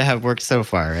seems to have worked so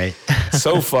far, right?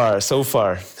 So far.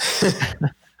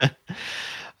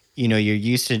 Your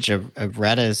usage of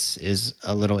Redis is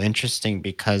a little interesting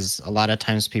because a lot of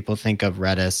times people think of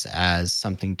Redis as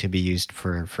something to be used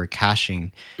for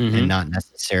caching and not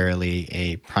necessarily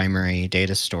a primary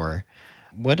data store.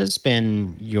 What has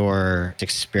been your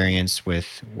experience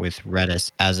with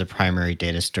Redis as a primary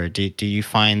data store? Do you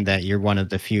find that you're one of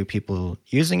the few people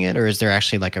using it, or is there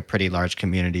actually like a pretty large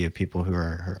community of people who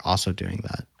are also doing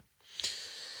that?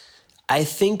 I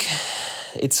think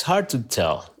it's hard to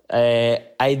tell.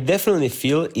 I definitely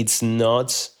feel it's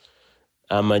not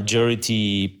a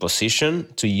majority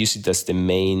position to use it as the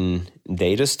main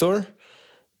data store.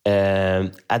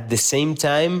 At the same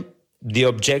time, the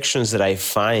objections that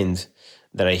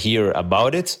I hear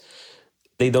about it,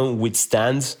 they don't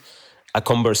withstand a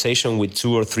conversation with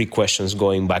 2 or 3 questions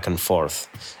going back and forth.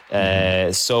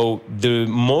 So the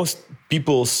most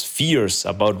people's fears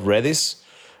about Redis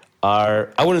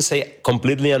are, I wouldn't say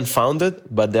completely unfounded,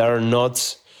 but they are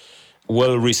not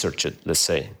well researched, let's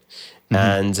say.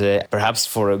 And perhaps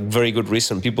for a very good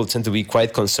reason, people tend to be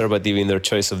quite conservative in their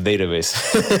choice of database.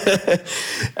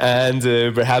 And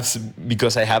perhaps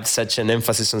because I have such an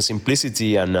emphasis on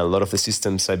simplicity, and a lot of the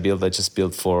systems I just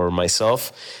built for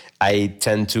myself, I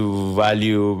tend to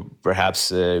value perhaps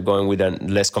going with a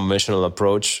less conventional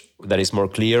approach that is more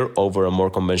clear over a more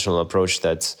conventional approach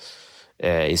that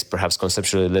is perhaps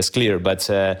conceptually less clear. But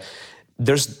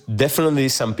there's definitely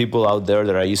some people out there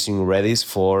that are using Redis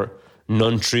for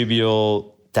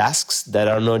non-trivial tasks that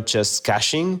are not just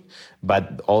caching,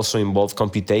 but also involve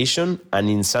computation, and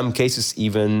in some cases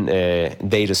even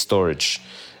data storage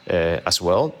as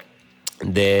well.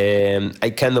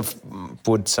 I kind of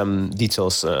put some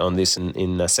details on this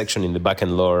in a section in the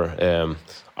Backend Lore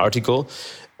article.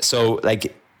 So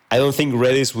I don't think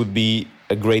Redis would be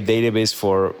a great database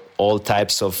for all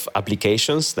types of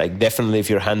applications. Like definitely if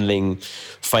you're handling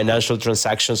financial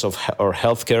transactions or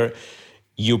healthcare,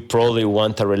 you probably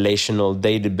want a relational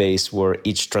database where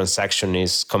each transaction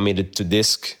is committed to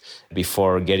disk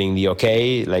before getting the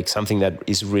okay, like something that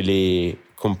is really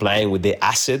complying with the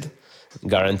ACID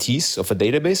guarantees of a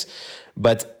database.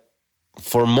 But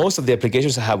for most of the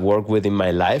applications I have worked with in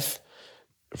my life,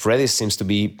 Redis seems to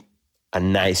be a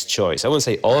nice choice. I wouldn't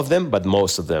say all of them, but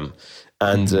most of them.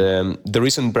 And the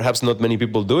reason perhaps not many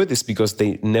people do it is because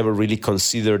they never really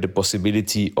consider the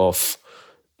possibility of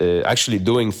actually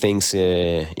doing things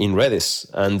in Redis.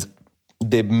 And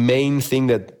the main thing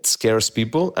that scares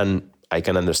people, and I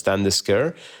can understand the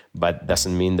scare, but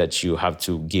doesn't mean that you have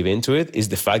to give into it, is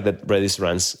the fact that Redis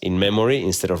runs in memory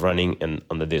instead of running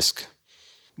on the disk.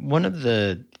 One of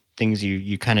the things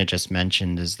you kind of just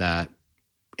mentioned is that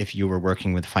if you were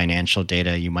working with financial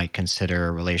data, you might consider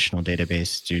a relational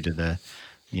database due to the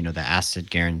ACID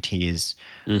guarantees.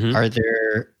 Are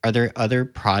there other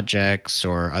projects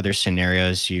or other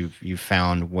scenarios you've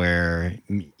found where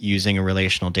using a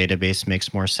relational database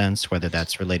makes more sense, whether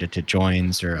that's related to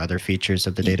joins or other features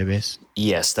of the database?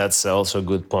 Yes, that's also a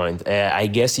good point. I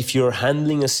guess if you're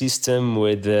handling a system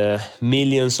with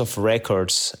millions of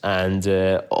records and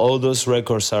all those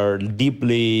records are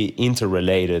deeply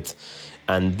interrelated,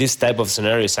 and this type of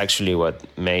scenario is actually what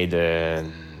made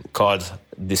COD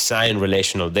design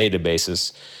relational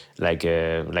databases,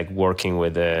 like working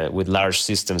with large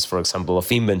systems, for example,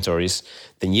 of inventories,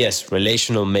 then yes,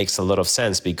 relational makes a lot of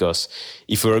sense, because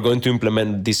if you were going to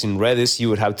implement this in Redis, you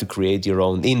would have to create your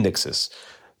own indexes.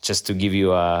 Just to give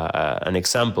you an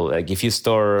example, like if you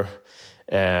store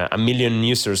 1 million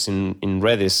users in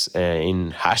Redis,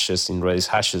 in Redis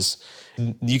hashes,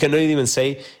 you cannot even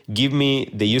say, give me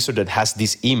the user that has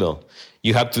this email.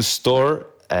 You have to store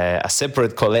a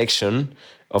separate collection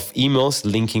of emails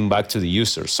linking back to the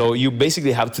user. So you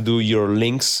basically have to do your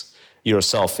links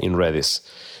yourself in Redis.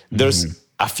 There's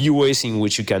a few ways in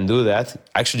which you can do that,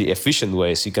 actually efficient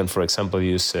ways. You can, for example,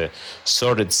 use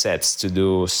sorted sets to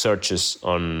do searches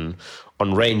on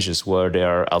ranges, where there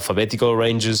are alphabetical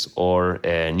ranges or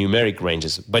numeric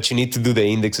ranges, but you need to do the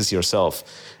indexes yourself.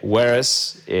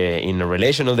 Whereas in a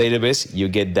relational database, you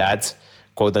get that,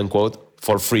 quote unquote,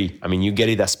 for free. I mean, you get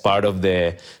it as part of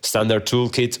the standard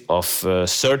toolkit of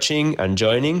searching and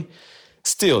joining.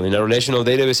 Still, in a relational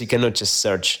database, you cannot just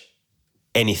search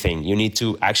anything. You need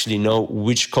to actually know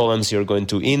which columns you're going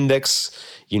to index.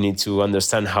 You need to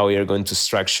understand how you're going to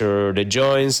structure the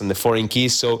joins and the foreign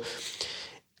keys. So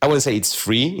I wouldn't say it's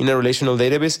free in a relational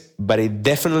database, but it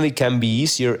definitely can be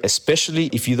easier, especially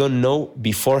if you don't know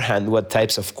beforehand what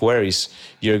types of queries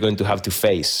you're going to have to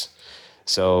face.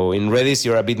 So in Redis,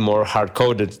 you're a bit more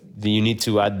hard-coded. You need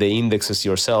to add the indexes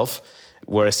yourself.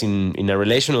 Whereas in a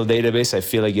relational database, I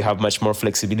feel like you have much more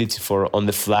flexibility for on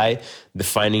the fly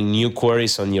defining new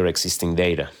queries on your existing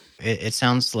data. It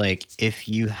sounds like if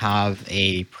you have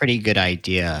a pretty good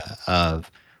idea of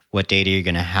what data you're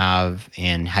going to have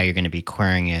and how you're going to be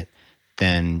querying it,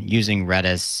 then using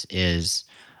Redis is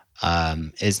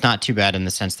is not too bad in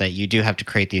the sense that you do have to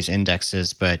create these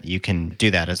indexes, but you can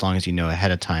do that as long as you know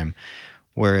ahead of time.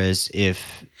 Whereas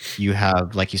if you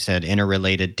have, like you said,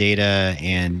 interrelated data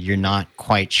and you're not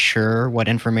quite sure what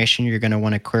information you're going to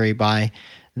want to query by,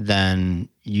 then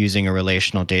using a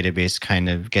relational database kind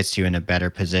of gets you in a better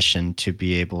position to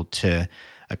be able to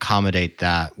accommodate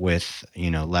that with,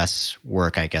 less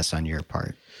work, I guess, on your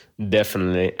part.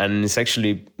 Definitely. And it's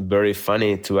actually very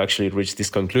funny to actually reach this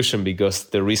conclusion, because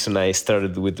the reason I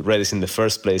started with Redis in the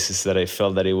first place is that I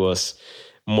felt that it was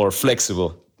more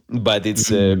flexible. But it's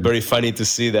very funny to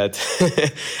see that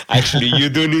actually you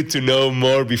do need to know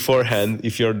more beforehand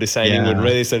if you're designing with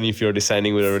Redis and if you're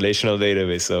designing with a relational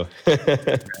database. So,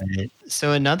 right.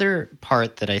 So another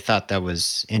part that I thought that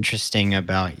was interesting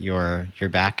about your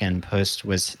backend post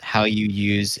was how you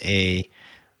use a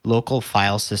local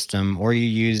file system, or you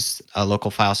use a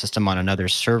local file system on another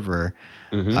server.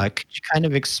 Could you kind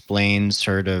of explain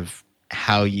sort of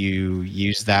how you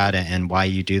use that and why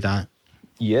you do that?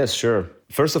 Yes, sure.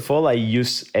 First of all, I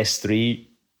use S3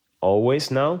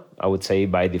 always now, I would say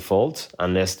by default,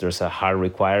 unless there's a hard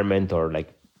requirement or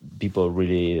like people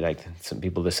really, like some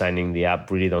people designing the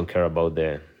app really don't care about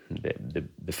the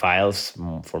files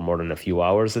for more than a few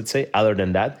hours, let's say. Other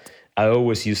than that, I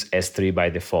always use S3 by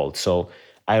default. So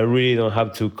I really don't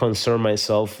have to concern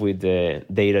myself with the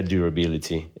data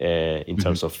durability in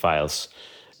terms of files.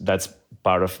 That's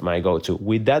part of my go-to.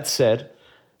 With that said,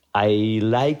 I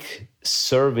like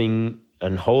serving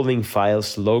and holding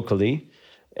files locally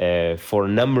for a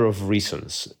number of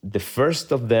reasons. The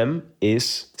first of them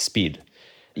is speed.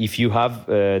 If you have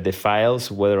the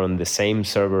files, whether on the same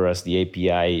server as the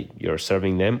API you're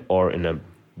serving them, or in a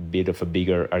bit of a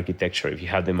bigger architecture, if you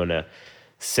have them on a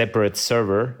separate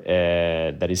server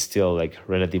that is still like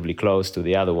relatively close to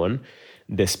the other one,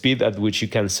 the speed at which you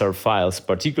can serve files,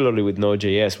 particularly with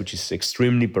Node.js, which is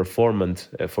extremely performant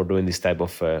for doing this type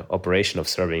of operation of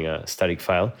serving a static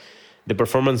file, the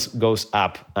performance goes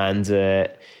up. And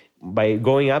by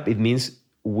going up, it means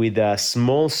with a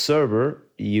small server,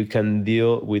 you can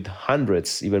deal with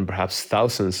hundreds, even perhaps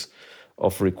thousands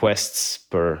of requests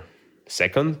per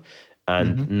second,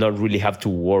 and not really have to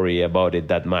worry about it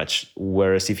that much.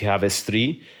 Whereas if you have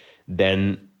S3,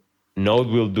 then Node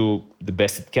will do the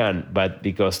best it can, but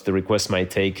because the request might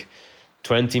take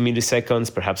 20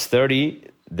 milliseconds, perhaps 30,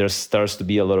 there starts to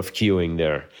be a lot of queuing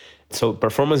there. So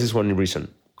performance is one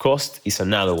reason. Cost is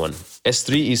another one.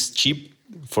 S3 is cheap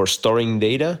for storing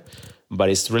data, but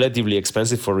it's relatively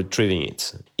expensive for retrieving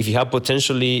it. If you have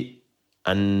potentially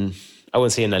I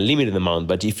wouldn't say an unlimited amount,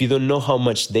 but if you don't know how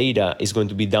much data is going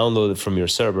to be downloaded from your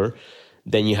server,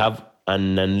 then you have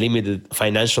an unlimited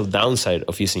financial downside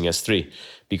of using S3,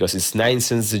 because it's 9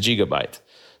 cents a gigabyte.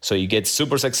 So you get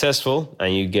super successful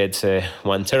and you get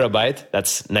 1 terabyte,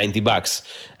 that's $90.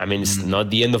 I mean, it's not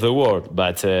the end of the world,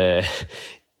 but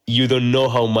you don't know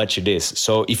how much it is.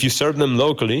 So if you serve them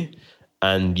locally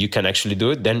and you can actually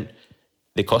do it, then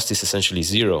the cost is essentially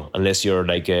zero, unless you're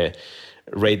like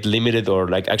rate limited, or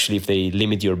like actually if they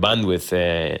limit your bandwidth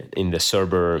in the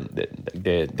server,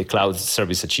 the cloud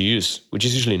service that you use, which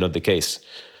is usually not the case.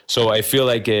 So I feel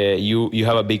like you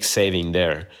have a big saving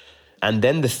there. And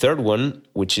then the third one,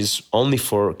 which is only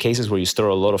for cases where you store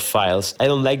a lot of files, I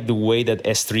don't like the way that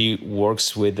S3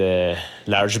 works with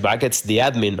large buckets. The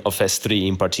admin of S3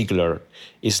 in particular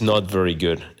is not very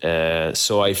good.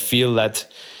 So I feel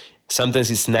that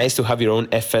sometimes it's nice to have your own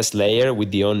FS layer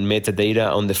with the own metadata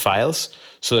on the files,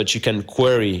 so that you can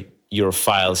query your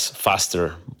files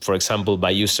faster. For example,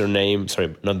 by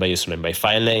by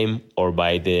file name, or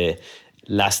by the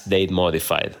last date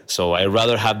modified. So I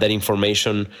rather have that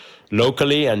information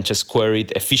locally and just query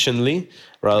it efficiently,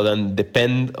 rather than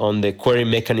depend on the query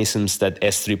mechanisms that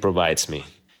S3 provides me.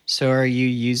 So are you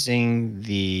using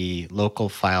the local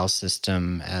file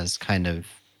system as kind of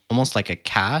almost like a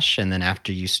cache, and then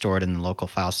after you store it in the local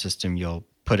file system, you'll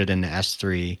put it into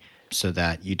S3 so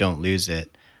that you don't lose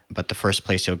it, but the first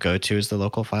place you'll go to is the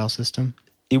local file system?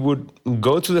 It would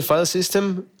go to the file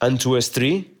system and to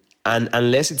S3, and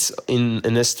unless it's in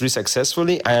S3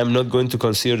 successfully, I am not going to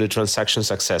consider the transaction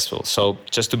successful. So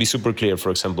just to be super clear, for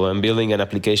example, I'm building an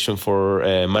application for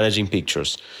managing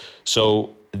pictures.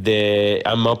 So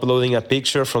I'm uploading a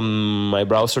picture from my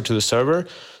browser to the server.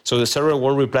 So the server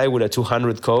won't reply with a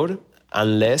 200 code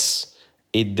unless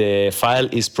the file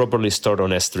is properly stored on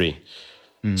S3.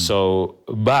 So,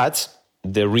 but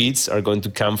the reads are going to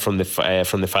come from the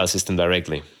file system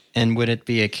directly. And would it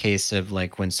be a case of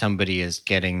like when somebody is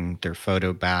getting their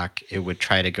photo back, it would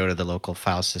try to go to the local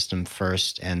file system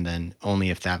first, and then only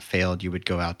if that failed, you would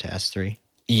go out to S3?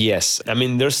 Yes. I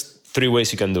mean, there's 3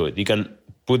 ways you can do it. You can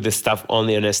put the stuff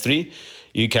only on S3.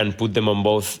 you can put them on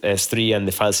both S3 and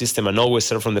the file system and always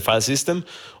serve from the file system,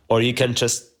 or you can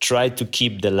just try to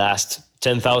keep the last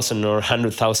 10,000 or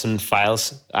 100,000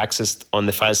 files accessed on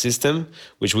the file system,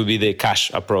 which would be the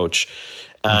cache approach.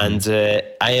 And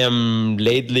I am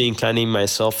lately inclining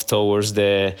myself towards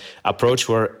the approach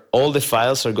where all the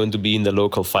files are going to be in the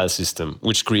local file system,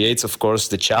 which creates, of course,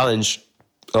 the challenge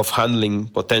of handling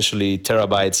potentially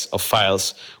terabytes of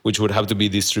files, which would have to be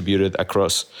distributed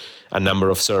across a number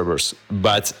of servers.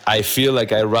 But I feel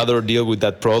like I'd rather deal with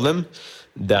that problem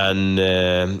than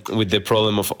with the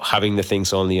problem of having the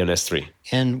things only on S3.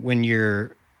 And when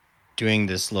you're doing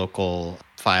this local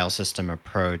file system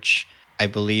approach, I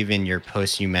believe in your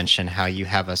post you mentioned how you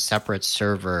have a separate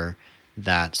server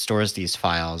that stores these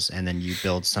files, and then you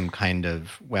build some kind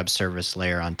of web service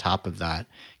layer on top of that.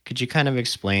 Could you kind of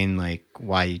explain like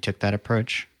why you took that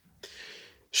approach?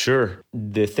 Sure.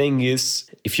 The thing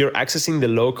is, if you're accessing the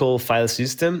local file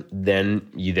system, then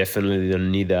you definitely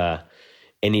don't need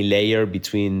any layer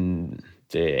between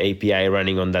the API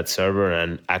running on that server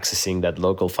and accessing that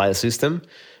local file system.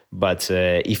 But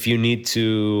if you need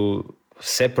to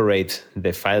separate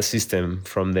the file system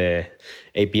from the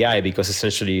API, because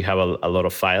essentially you have a lot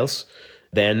of files,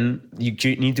 then you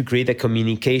need to create a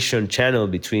communication channel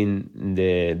between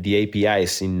the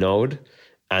APIs in Node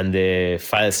and the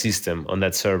file system on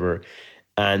that server.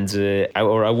 And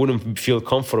I wouldn't feel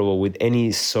comfortable with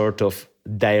any sort of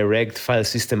direct file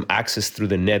system access through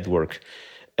the network.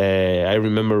 I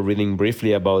remember reading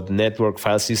briefly about network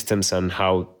file systems and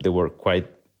how they were quite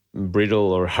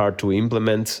brittle or hard to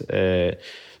implement.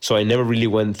 So I never really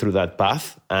went through that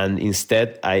path. And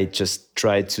instead, I just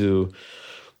tried to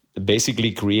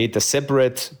basically create a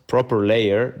separate proper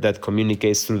layer that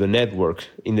communicates through the network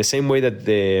in the same way that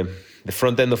the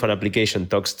front end of an application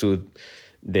talks to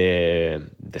the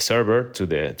server,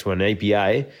 to an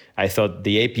API. I thought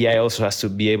the API also has to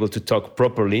be able to talk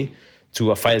properly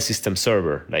to a file system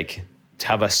server, like to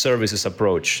have a services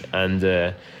approach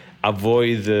and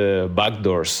avoid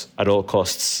backdoors at all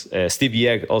costs. Steve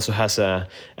Ye also has an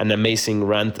amazing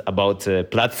rant about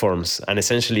platforms. And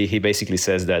essentially, he basically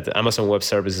says that Amazon Web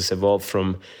Services evolved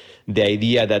from the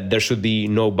idea that there should be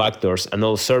no backdoors and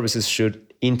all services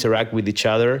should interact with each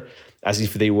other as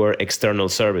if they were external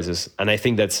services. And I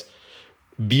think that's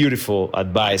beautiful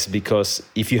advice, because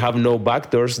if you have no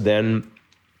backdoors, then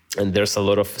and there's a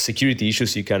lot of security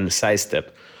issues you can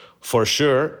sidestep. For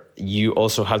sure, you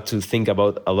also have to think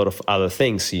about a lot of other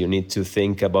things. You need to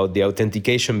think about the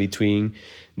authentication between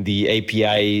the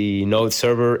API node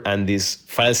server and this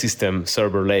file system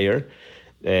server layer.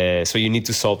 So you need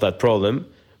to solve that problem.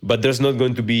 But there's not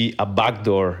going to be a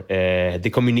backdoor. The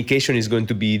communication is going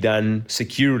to be done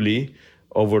securely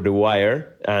over the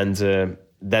wire. And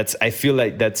I feel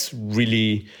like that's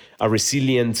really a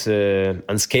resilient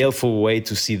and scalable way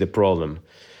to see the problem.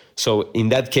 So in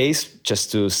that case,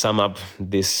 just to sum up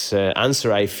this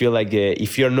answer, I feel like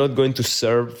if you're not going to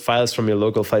serve files from your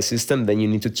local file system, then you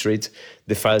need to treat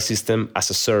the file system as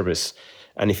a service.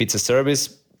 And if it's a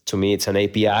service, to me, it's an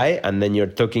API, and then you're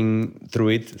talking through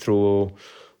it through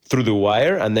the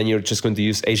wire, and then you're just going to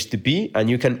use HTTP, and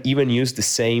you can even use the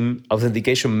same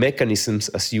authentication mechanisms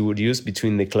as you would use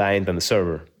between the client and the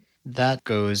server. That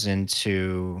goes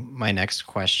into my next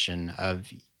question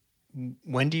of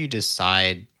when do you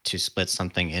decide to split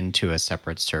something into a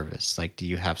separate service? Like, do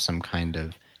you have some kind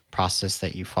of process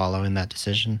that you follow in that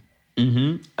decision?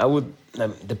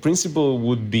 The principle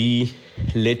would be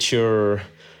let your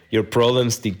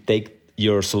problems dictate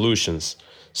your solutions.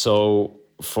 So,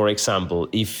 for example,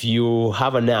 if you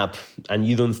have an app and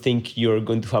you don't think you're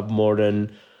going to have more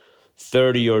than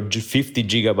 30 or 50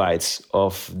 gigabytes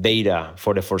of data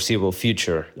for the foreseeable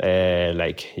future,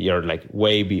 like you're like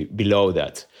way below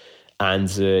that. And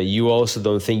you also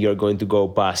don't think you're going to go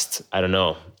past,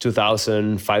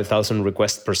 2,000, 5,000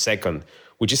 requests per second,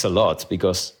 which is a lot,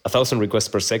 because 1,000 requests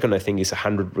per second, I think, is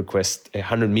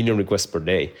 100 million requests per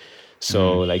day.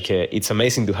 So it's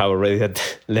amazing to have already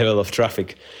that level of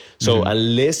traffic. So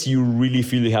unless you really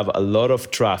feel you have a lot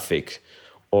of traffic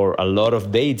or a lot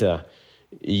of data,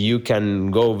 you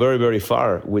can go very, very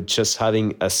far with just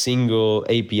having a single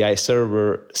API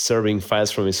server serving files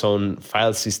from its own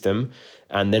file system,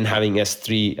 and then having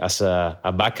S3 as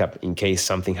a backup in case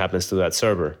something happens to that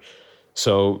server.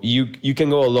 So you can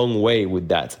go a long way with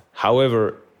that.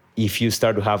 However, if you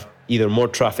start to have either more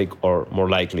traffic or more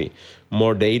likely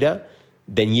more data,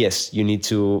 then yes, you need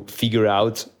to figure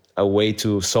out a way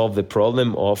to solve the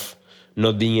problem of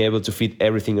not being able to fit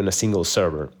everything on a single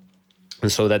server.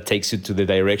 And so that takes you to the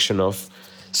direction of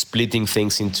splitting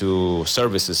things into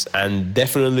services. And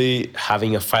definitely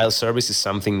having a file service is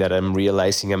something that I'm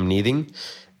realizing I'm needing.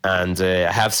 And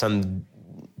I have some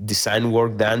design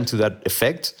work done to that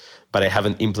effect, but I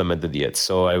haven't implemented yet.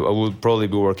 So I will probably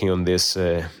be working on this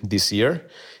this year.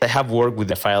 I have worked with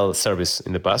the file service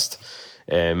in the past,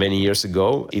 many years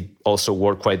ago. It also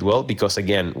worked quite well because,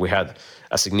 again, we had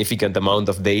a significant amount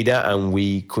of data and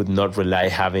we could not rely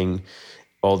having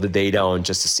all the data on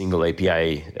just a single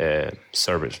API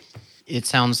server. It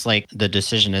sounds like the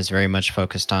decision is very much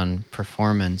focused on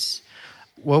performance.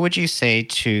 What would you say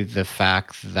to the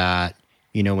fact that,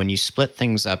 when you split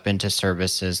things up into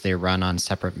services, they run on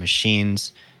separate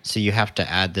machines, so you have to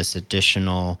add this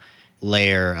additional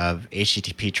layer of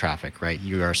HTTP traffic, right?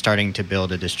 You are starting to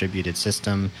build a distributed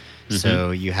system,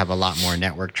 so you have a lot more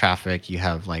network traffic, you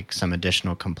have like some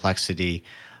additional complexity.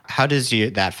 How does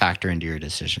that factor into your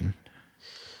decision?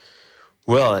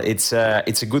 Well, it's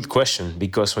a good question,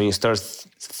 because when you start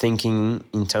thinking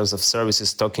in terms of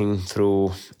services talking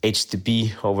through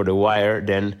HTTP over the wire,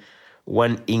 then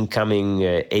one incoming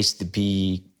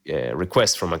HTTP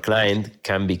request from a client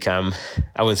can become,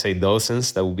 I wouldn't say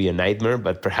dozens, that would be a nightmare,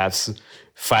 but perhaps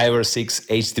 5 or 6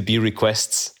 HTTP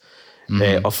requests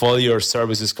of all your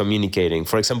services communicating.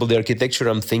 For example, the architecture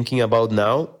I'm thinking about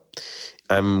now,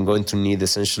 I'm going to need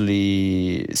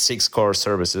essentially 6 core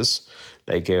services,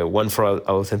 like one for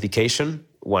authentication,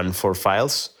 one for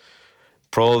files,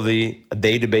 probably a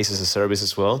database as a service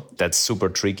as well. That's super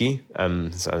tricky.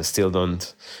 So I still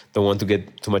don't want to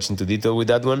get too much into detail with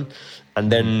that one.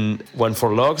 And then one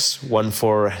for logs, one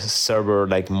for server,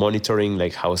 like monitoring,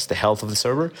 like how's the health of the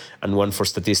server, and one for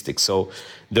statistics. So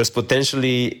there's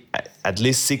potentially at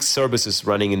least 6 services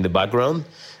running in the background.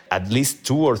 At least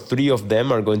 2 or 3 of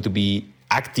them are going to be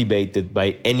activated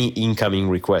by any incoming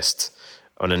request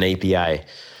on an API.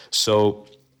 So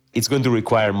it's going to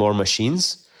require more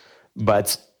machines,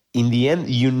 but in the end,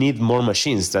 you need more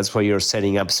machines. That's why you're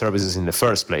setting up services in the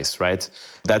first place, right?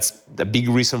 That's the big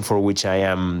reason for which I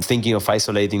am thinking of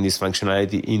isolating this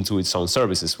functionality into its own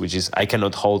services, which is I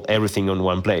cannot hold everything on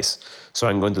one place. So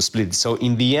I'm going to split it. So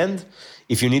in the end,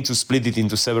 if you need to split it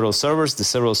into several servers, the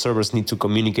several servers need to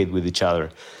communicate with each other.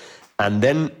 And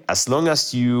then as long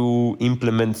as you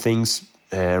implement things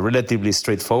relatively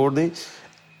straightforwardly,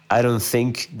 I don't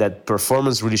think that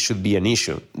performance really should be an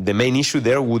issue. The main issue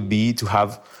there would be to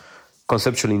have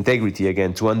conceptual integrity,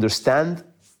 again, to understand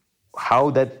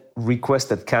how that request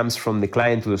that comes from the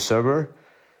client to the server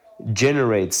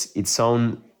generates its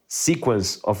own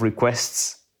sequence of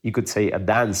requests. You could say a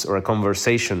dance or a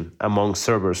conversation among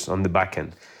servers on the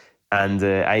backend. And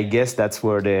I guess that's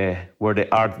where the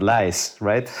art lies,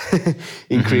 right?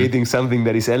 In creating something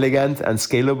that is elegant and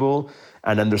scalable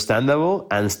and understandable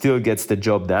and still gets the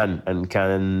job done and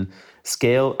can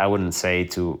scale. I wouldn't say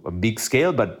to a big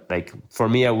scale, but like for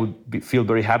me, I would feel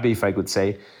very happy if I could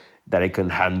say that I can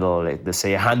handle, like, let's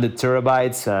say 100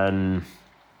 terabytes and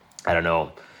I don't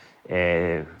know,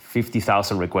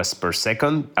 50,000 requests per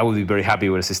second. I would be very happy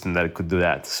with a system that could do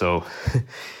that. So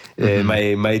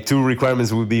my 2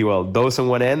 requirements would be, well, those on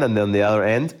one end, and then on the other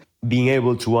end, being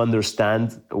able to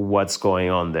understand what's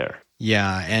going on there.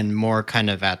 Yeah, and more kind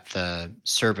of at the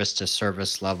service to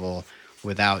service level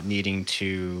without needing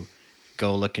to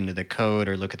go look into the code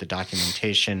or look at the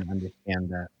documentation, understand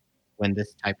that when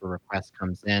this type of request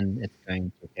comes in, it's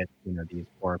going to hit, these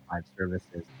 4 or 5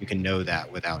 services. You can know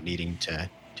that without needing to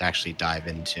actually dive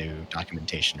into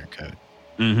documentation or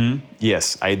code.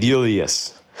 Yes, ideally,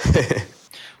 yes.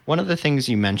 One of the things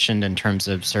you mentioned in terms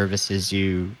of services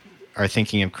you are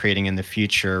thinking of creating in the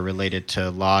future related to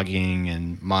logging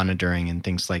and monitoring and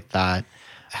things like that.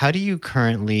 How do you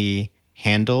currently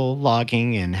handle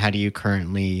logging and how do you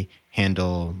currently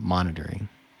handle monitoring?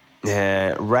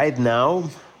 Right now,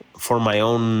 for my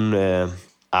own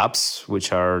apps, which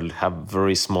have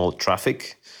very small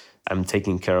traffic, I'm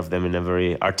taking care of them in a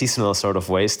very artisanal sort of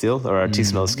way still, or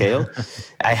artisanal scale.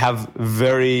 I have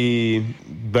very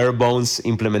bare bones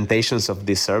implementations of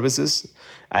these services.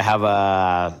 I have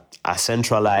a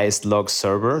centralized log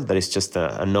server that is just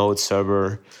a node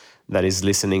server that is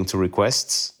listening to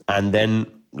requests. And then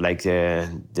like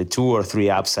the 2 or 3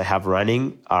 apps I have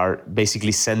running are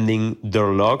basically sending their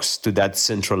logs to that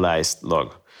centralized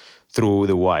log through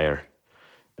the wire.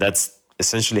 That's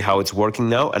essentially how it's working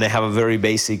now. And I have a very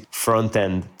basic front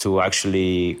end to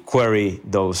actually query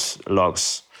those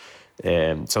logs.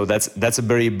 So that's a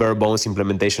very bare bones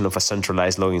implementation of a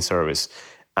centralized logging service.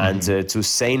 And to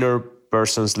saner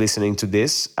persons listening to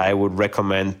this, I would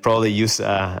recommend probably use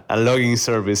a logging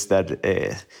service that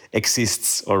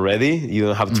exists already. You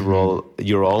don't have to roll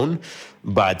your own.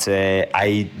 But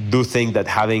I do think that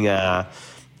having a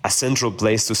central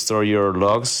place to store your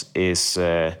logs is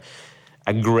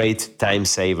a great time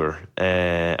saver.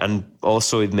 And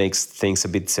also it makes things a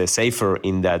bit safer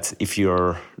in that if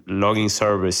your logging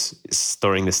service is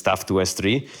storing the stuff to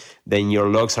S3, then your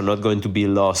logs are not going to be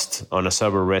lost on a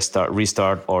server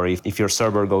restart, or if your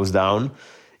server goes down,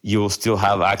 you will still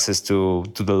have access to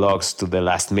the logs to the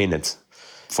last minute.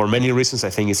 For many reasons, I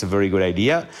think it's a very good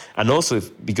idea. And also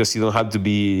because you don't have to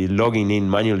be logging in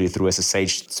manually through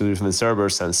SSH to different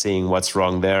servers and seeing what's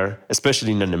wrong there,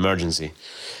 especially in an emergency.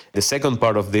 The second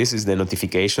part of this is the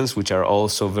notifications, which are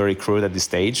also very crude at this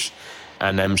stage.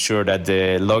 And I'm sure that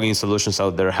the logging solutions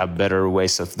out there have better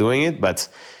ways of doing it. But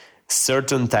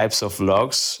certain types of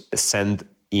logs send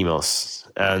emails.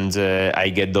 And I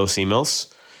get those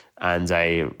emails and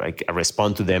I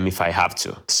respond to them if I have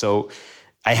to. So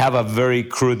I have a very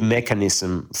crude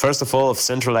mechanism, first of all, of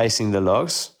centralizing the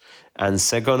logs, and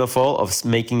second of all, of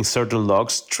making certain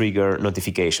logs trigger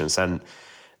notifications. And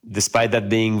despite that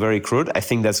being very crude, I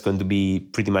think that's going to be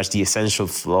pretty much the essential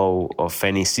flow of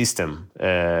any system.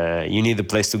 You need a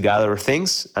place to gather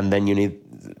things, and then you need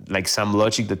like some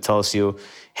logic that tells you,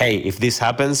 hey, if this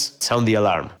happens, sound the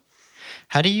alarm.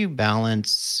 How do you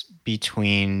balance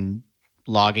between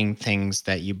logging things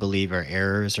that you believe are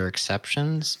errors or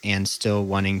exceptions and still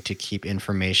wanting to keep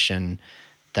information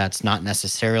that's not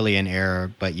necessarily an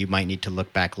error, but you might need to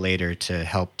look back later to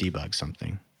help debug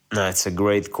something? That's a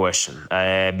great question.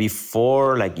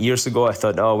 Before, like years ago, I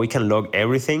thought, we can log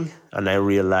everything. And I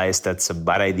realized that's a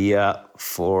bad idea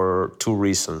for two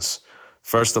reasons.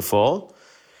 First of all,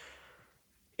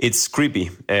 it's creepy.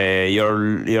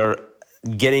 You're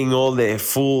getting all the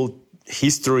full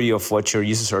history of what your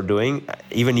users are doing.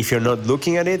 Even if you're not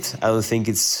looking at it, I don't think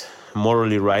it's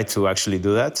morally right to actually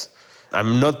do that.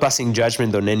 I'm not passing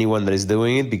judgment on anyone that is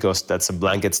doing it because that's a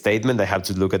blanket statement. I have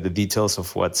to look at the details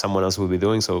of what someone else will be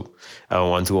doing. So I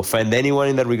don't want to offend anyone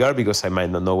in that regard because I might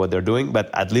not know what they're doing. But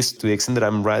at least to the extent that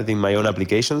I'm writing my own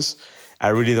applications, I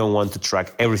really don't want to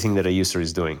track everything that a user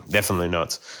is doing. Definitely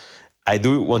not. I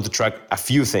do want to track a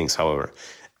few things, however.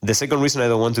 The second reason I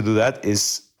don't want to do that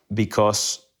is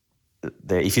because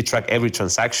if you track every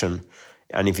transaction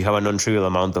and if you have a non-trivial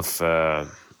amount of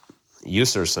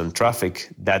users and traffic,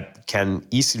 that can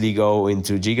easily go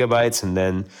into gigabytes and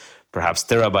then perhaps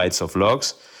terabytes of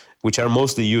logs, which are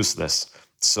mostly useless.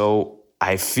 So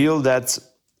I feel that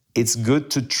it's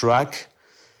good to track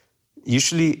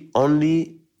usually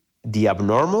only the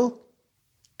abnormal,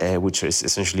 which is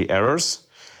essentially errors,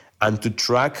 and to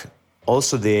track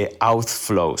also the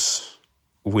outflows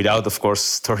without, of course,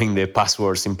 storing the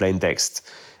passwords in plain text,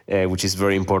 which is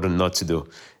very important not to do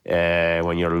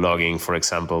when you're logging, for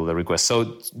example, the request.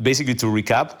 So basically, to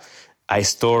recap, I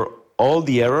store all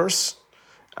the errors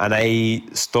and I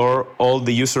store all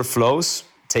the user flows,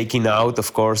 taking out,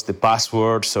 of course, the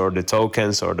passwords or the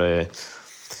tokens or the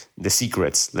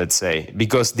secrets, let's say,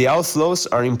 because the outflows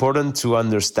are important to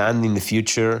understand in the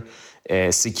future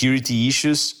security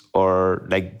issues or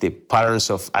like the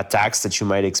patterns of attacks that you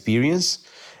might experience.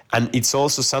 And it's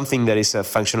also something that is a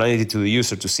functionality to the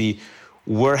user to see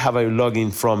where have I logged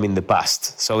in from in the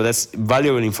past. So that's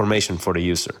valuable information for the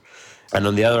user. And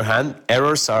on the other hand,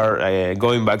 errors are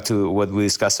going back to what we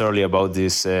discussed earlier about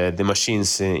this, the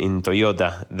machines in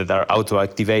Toyota that are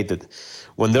auto-activated.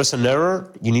 When there's an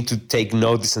error, you need to take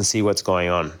notice and see what's going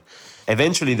on.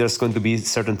 Eventually, there's going to be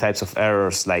certain types of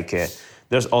errors, like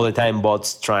there's all the time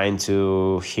bots trying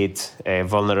to hit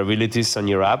vulnerabilities on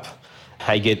your app.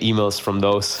 I get emails from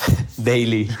those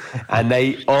daily, and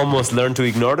I almost learn to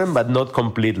ignore them, but not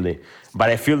completely. But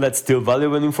I feel that's still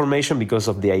valuable information because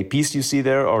of the IPs you see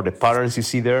there or the patterns you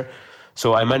see there.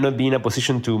 So I might not be in a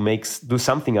position to do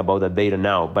something about that data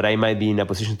now, but I might be in a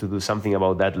position to do something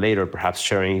about that later, perhaps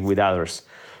sharing it with others.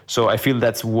 So I feel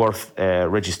that's worth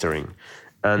registering.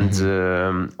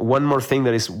 And one more thing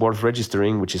that is worth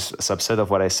registering, which is a subset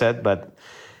of what I said, but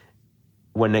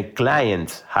when a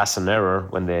client has an error,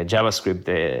 when the JavaScript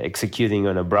executing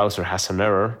on a browser has an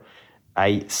error,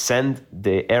 I send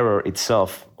the error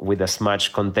itself with as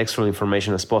much contextual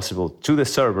information as possible to the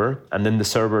server, and then the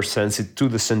server sends it to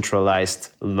the centralized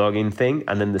login thing,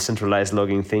 and then the centralized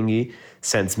login thingy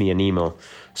sends me an email.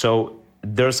 So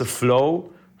there's a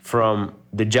flow from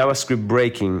the JavaScript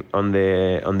breaking on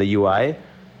the UI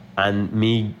and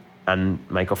me and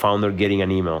my co-founder getting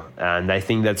an email. And I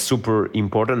think that's super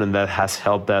important, and that has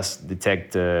helped us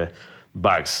detect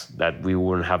bugs that we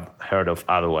wouldn't have heard of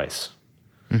otherwise.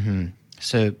 Mm-hmm.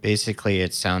 So basically,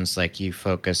 it sounds like you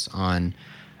focus on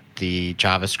the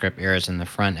JavaScript errors in the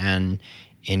front end,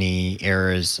 any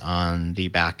errors on the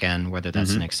back end, whether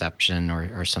that's an exception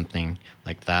or something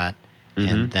like that.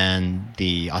 And then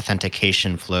the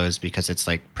authentication flows because it's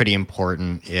like pretty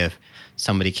important if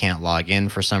somebody can't log in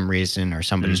for some reason or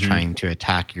somebody's trying to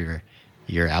attack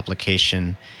your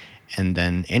application. And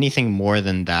then anything more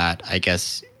than that, I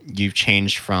guess you've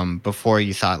changed from before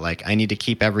you thought like, I need to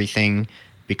keep everything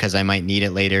because I might need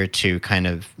it later, to kind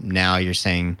of now you're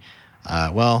saying,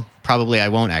 well, probably I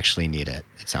won't actually need it,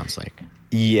 it sounds like.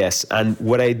 Yes. And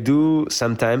what I do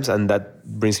sometimes, and that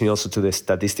brings me also to the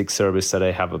statistics service that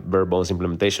I have a bare bones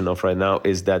implementation of right now,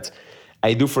 is that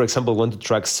I do, for example, want to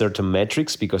track certain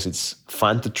metrics because it's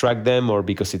fun to track them, or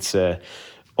because it's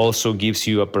also gives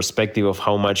you a perspective of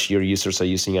how much your users are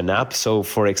using an app. So,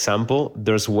 for example,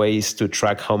 there's ways to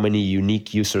track how many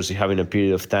unique users you have in a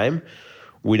period of time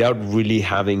without really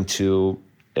having to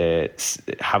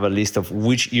have a list of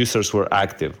which users were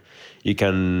active. You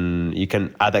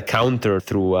can add a counter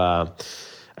through, I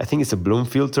think it's a Bloom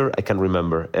filter, I can't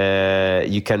remember.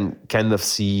 You can kind of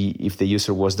see if the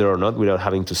user was there or not without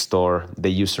having to store the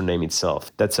username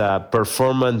itself. That's a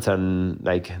performant and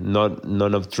like not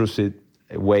non-obtrusive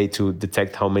way to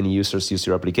detect how many users use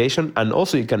your application. And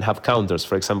also you can have counters.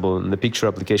 For example, in the picture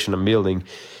application I'm building,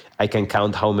 I can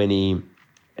count how many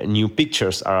new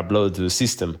pictures are uploaded to the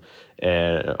system.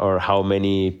 Or how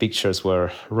many pictures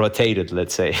were rotated,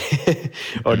 let's say,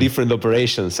 or different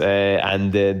operations.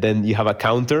 And then you have a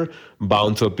counter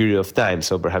bound to a period of time.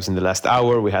 So perhaps in the last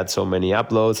hour, we had so many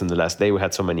uploads, and the last day we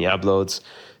had so many uploads.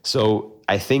 So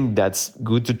I think that's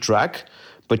good to track,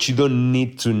 but you don't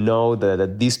need to know that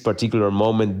at this particular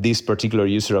moment, this particular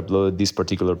user uploaded this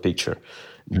particular picture.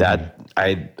 That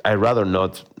I rather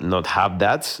not have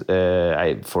that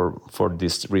for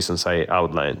these reasons I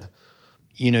outlined.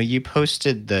 You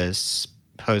posted this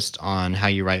post on how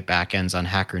you write backends on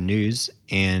Hacker News,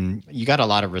 and you got a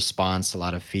lot of response, a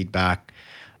lot of feedback.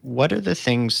 What are the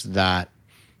things that,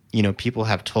 people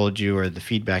have told you, or the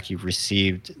feedback you've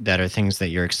received, that are things that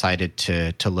you're excited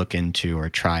to look into or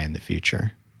try in the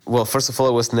future? Well, first of all,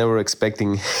 I was never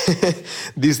expecting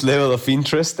this level of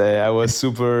interest. I was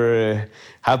super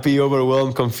happy,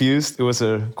 overwhelmed, confused. It was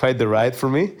quite the ride for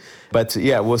me. But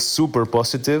yeah, it was super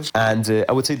positive. And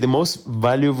I would say the most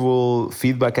valuable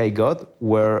feedback I got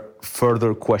were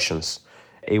further questions.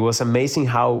 It was amazing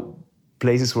how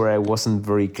places where I wasn't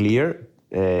very clear,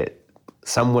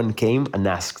 someone came and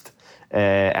asked.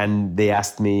 And they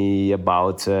asked me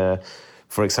about...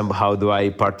 for example, how do I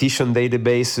partition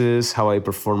databases, how I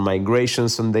perform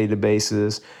migrations on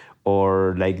databases,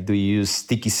 or like do you use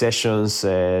sticky sessions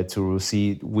to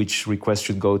see which request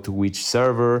should go to which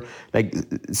server? Like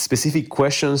specific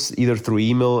questions, either through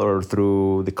email or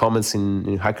through the comments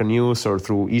in Hacker News or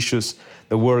through issues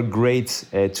that were great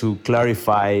to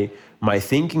clarify my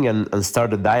thinking and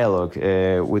start a dialogue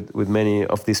with many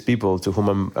of these people to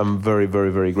whom I'm very,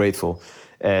 very, very grateful.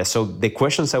 So the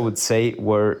questions I would say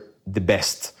were the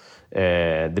best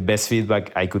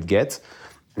feedback I could get.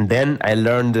 And then I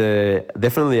learned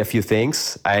definitely a few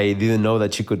things. I didn't know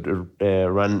that you could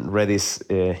run Redis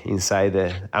inside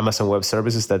Amazon Web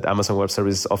Services, that Amazon Web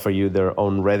Services offer you their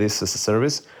own Redis as a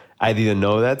service. I didn't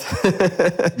know that.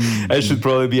 I should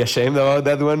probably be ashamed about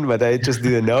that one, but I just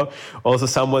didn't know. Also,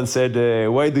 someone said,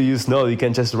 why do you use Node? You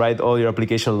can just write all your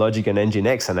application logic in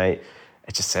Nginx. And I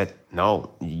just said,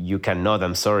 no, you cannot,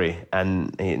 I'm sorry.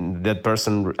 And that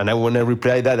person, and when I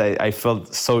replied that, I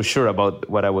felt so sure about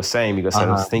what I was saying, because I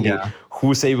was thinking,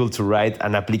 who's able to write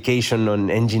an application on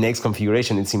Nginx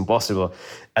configuration? It's impossible.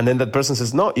 And then that person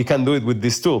says, no, you can do it with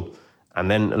this tool. And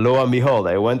then lo and behold,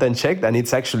 I went and checked, and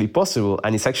it's actually possible.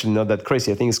 And it's actually not that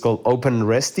crazy. I think it's called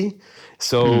OpenResty.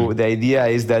 So the idea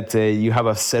is that you have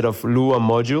a set of Lua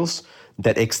modules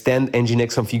that extend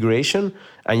Nginx configuration,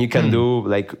 and you can do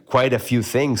like quite a few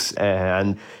things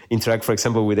and interact, for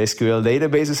example, with SQL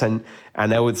databases.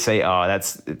 And I would say, oh,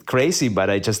 that's crazy, but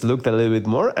I just looked a little bit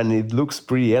more, and it looks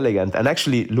pretty elegant. And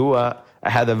actually, Lua, I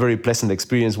had a very pleasant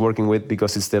experience working with,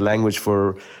 because it's the language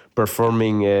for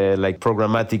performing like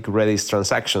programmatic Redis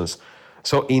transactions.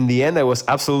 So in the end, I was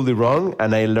absolutely wrong,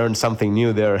 and I learned something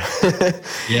new there.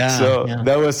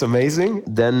 That was amazing.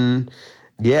 Then,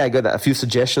 I got a few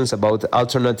suggestions about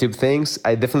alternative things.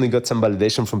 I definitely got some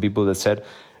validation from people that said,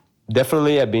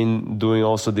 definitely, I've been doing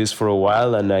also this for a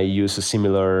while, and I use a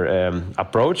similar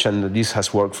approach, and this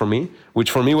has worked for me,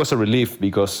 which for me was a relief,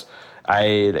 because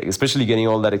especially getting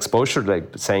all that exposure, like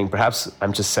saying, perhaps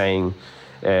I'm just saying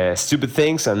stupid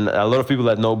things, and a lot of people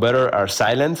that know better are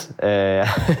silent.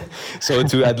 So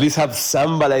to at least have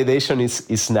some validation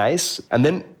is nice. And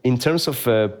then in terms of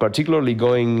particularly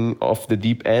going off the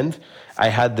deep end, I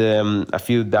had a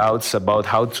few doubts about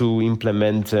how to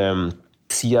implement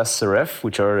CSRF,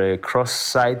 which are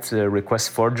cross-site request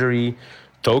forgery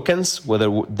tokens, whether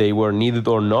they were needed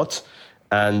or not.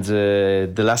 And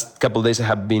the last couple of days, I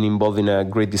have been involved in a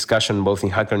great discussion, both in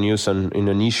Hacker News and in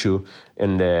an issue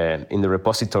in the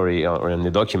repository or in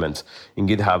the document in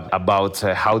GitHub about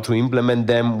how to implement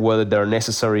them, whether they're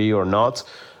necessary or not.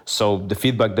 So the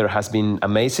feedback there has been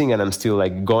amazing, and I'm still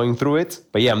like going through it.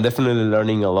 But yeah, I'm definitely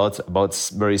learning a lot about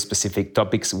very specific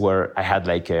topics where I had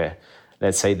like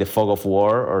let's say the fog of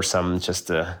war or some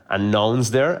just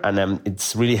unknowns there, and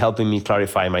it's really helping me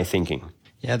clarify my thinking.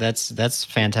 Yeah, that's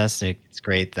fantastic. It's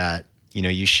great that,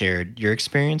 you shared your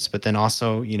experience, but then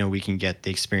also, we can get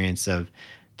the experience of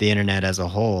the internet as a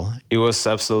whole. It was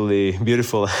absolutely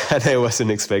beautiful, and I wasn't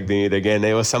expecting it again.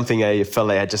 It was something I felt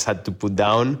like I just had to put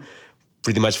down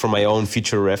pretty much for my own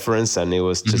future reference, and it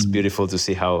was just beautiful to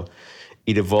see how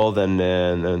it evolved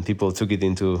and people took it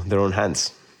into their own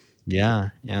hands. Yeah.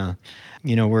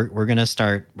 We're going to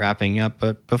start wrapping up,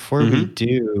 but before we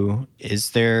do,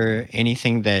 is there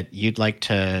anything that you'd like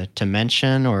to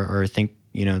mention or think,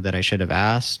 that I should have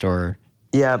asked or?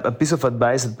 Yeah, a piece of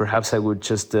advice that perhaps I would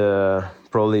just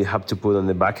probably have to put on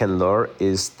the backend lore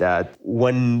is that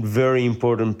one very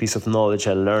important piece of knowledge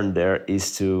I learned there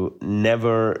is to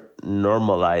never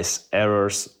normalize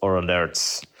errors or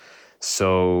alerts.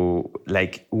 So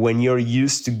like when you're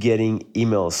used to getting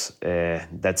emails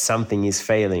that something is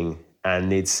failing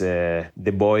and it's the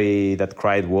boy that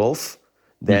cried wolf,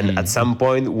 then at some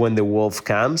point when the wolf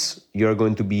comes, you're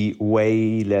going to be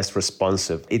way less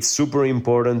responsive. It's super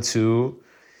important to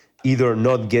either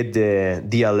not get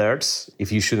the alerts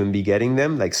if you shouldn't be getting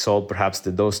them, like solve perhaps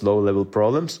those low-level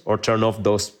problems, or turn off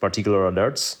those particular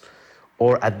alerts,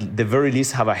 or at the very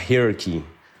least have a hierarchy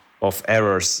of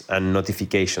errors and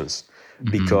notifications,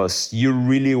 because you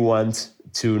really want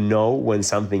to know when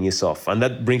something is off. And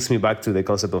that brings me back to the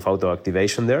concept of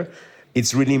auto-activation there.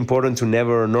 It's really important to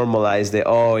never normalize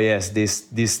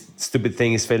this stupid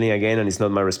thing is failing again and it's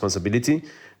not my responsibility,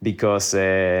 because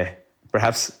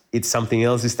perhaps it's something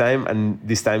else this time, and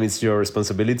this time it's your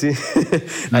responsibility.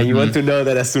 And you want to know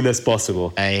that as soon as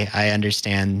possible. I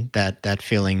understand that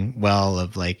feeling well,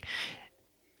 of like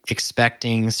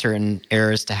expecting certain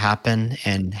errors to happen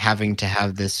and having to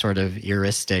have this sort of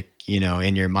heuristic,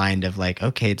 in your mind of like,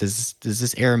 okay, does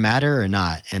this error matter or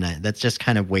not? And that just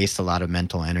kind of wastes a lot of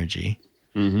mental energy.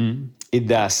 It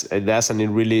does, and it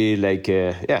really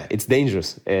it's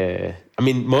dangerous.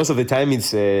 Most of the time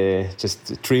it's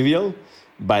just trivial,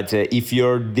 but if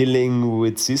you're dealing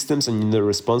with systems and you're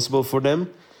responsible for them,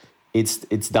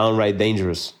 it's downright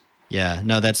dangerous. Yeah,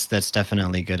 no, that's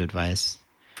definitely good advice.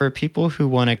 For people who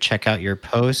want to check out your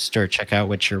post or check out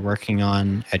what you're working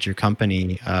on at your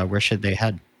company, where should they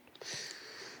head?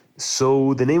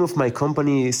 So the name of my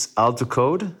company is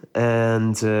AltoCode,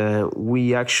 and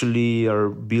we actually are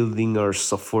building our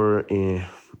software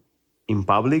in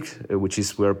public, which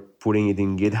is we're putting it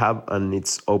in GitHub, and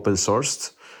it's open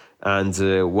sourced. And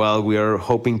while we are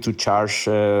hoping to charge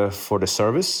for the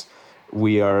service,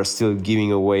 we are still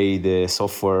giving away the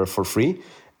software for free.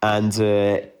 And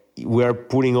we are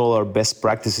putting all our best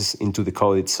practices into the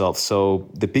code itself. So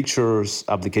the pictures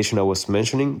application I was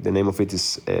mentioning, the name of it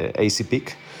is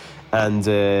ACPic, and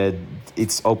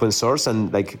it's open source.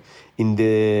 And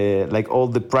all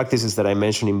the practices that I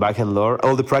mentioned in backend lore,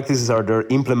 all the practices are there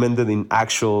implemented in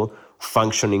actual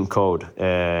functioning code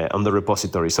on the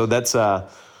repository. So that's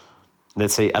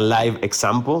let's say a live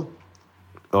example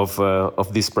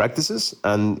of these practices,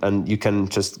 and you can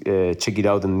just check it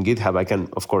out on GitHub. I can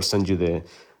of course send you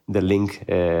the link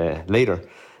later.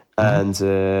 And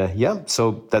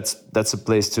so that's a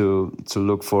place to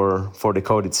look for the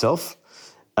code itself.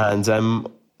 And I'm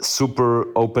super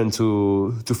open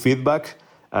to feedback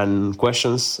and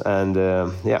questions, and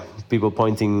people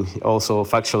pointing also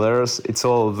factual errors. It's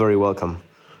all very welcome.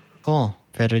 Cool.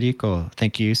 Federico,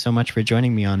 thank you so much for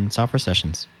joining me on Software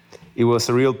Sessions. It was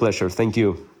a real pleasure. Thank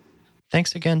you.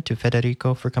 Thanks again to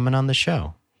Federico for coming on the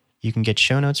show. You can get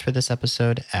show notes for this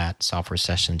episode at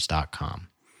softwaresessions.com.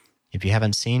 If you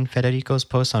haven't seen Federico's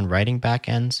post on writing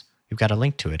backends, we've got a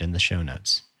link to it in the show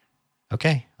notes.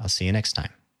 Okay, I'll see you next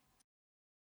time.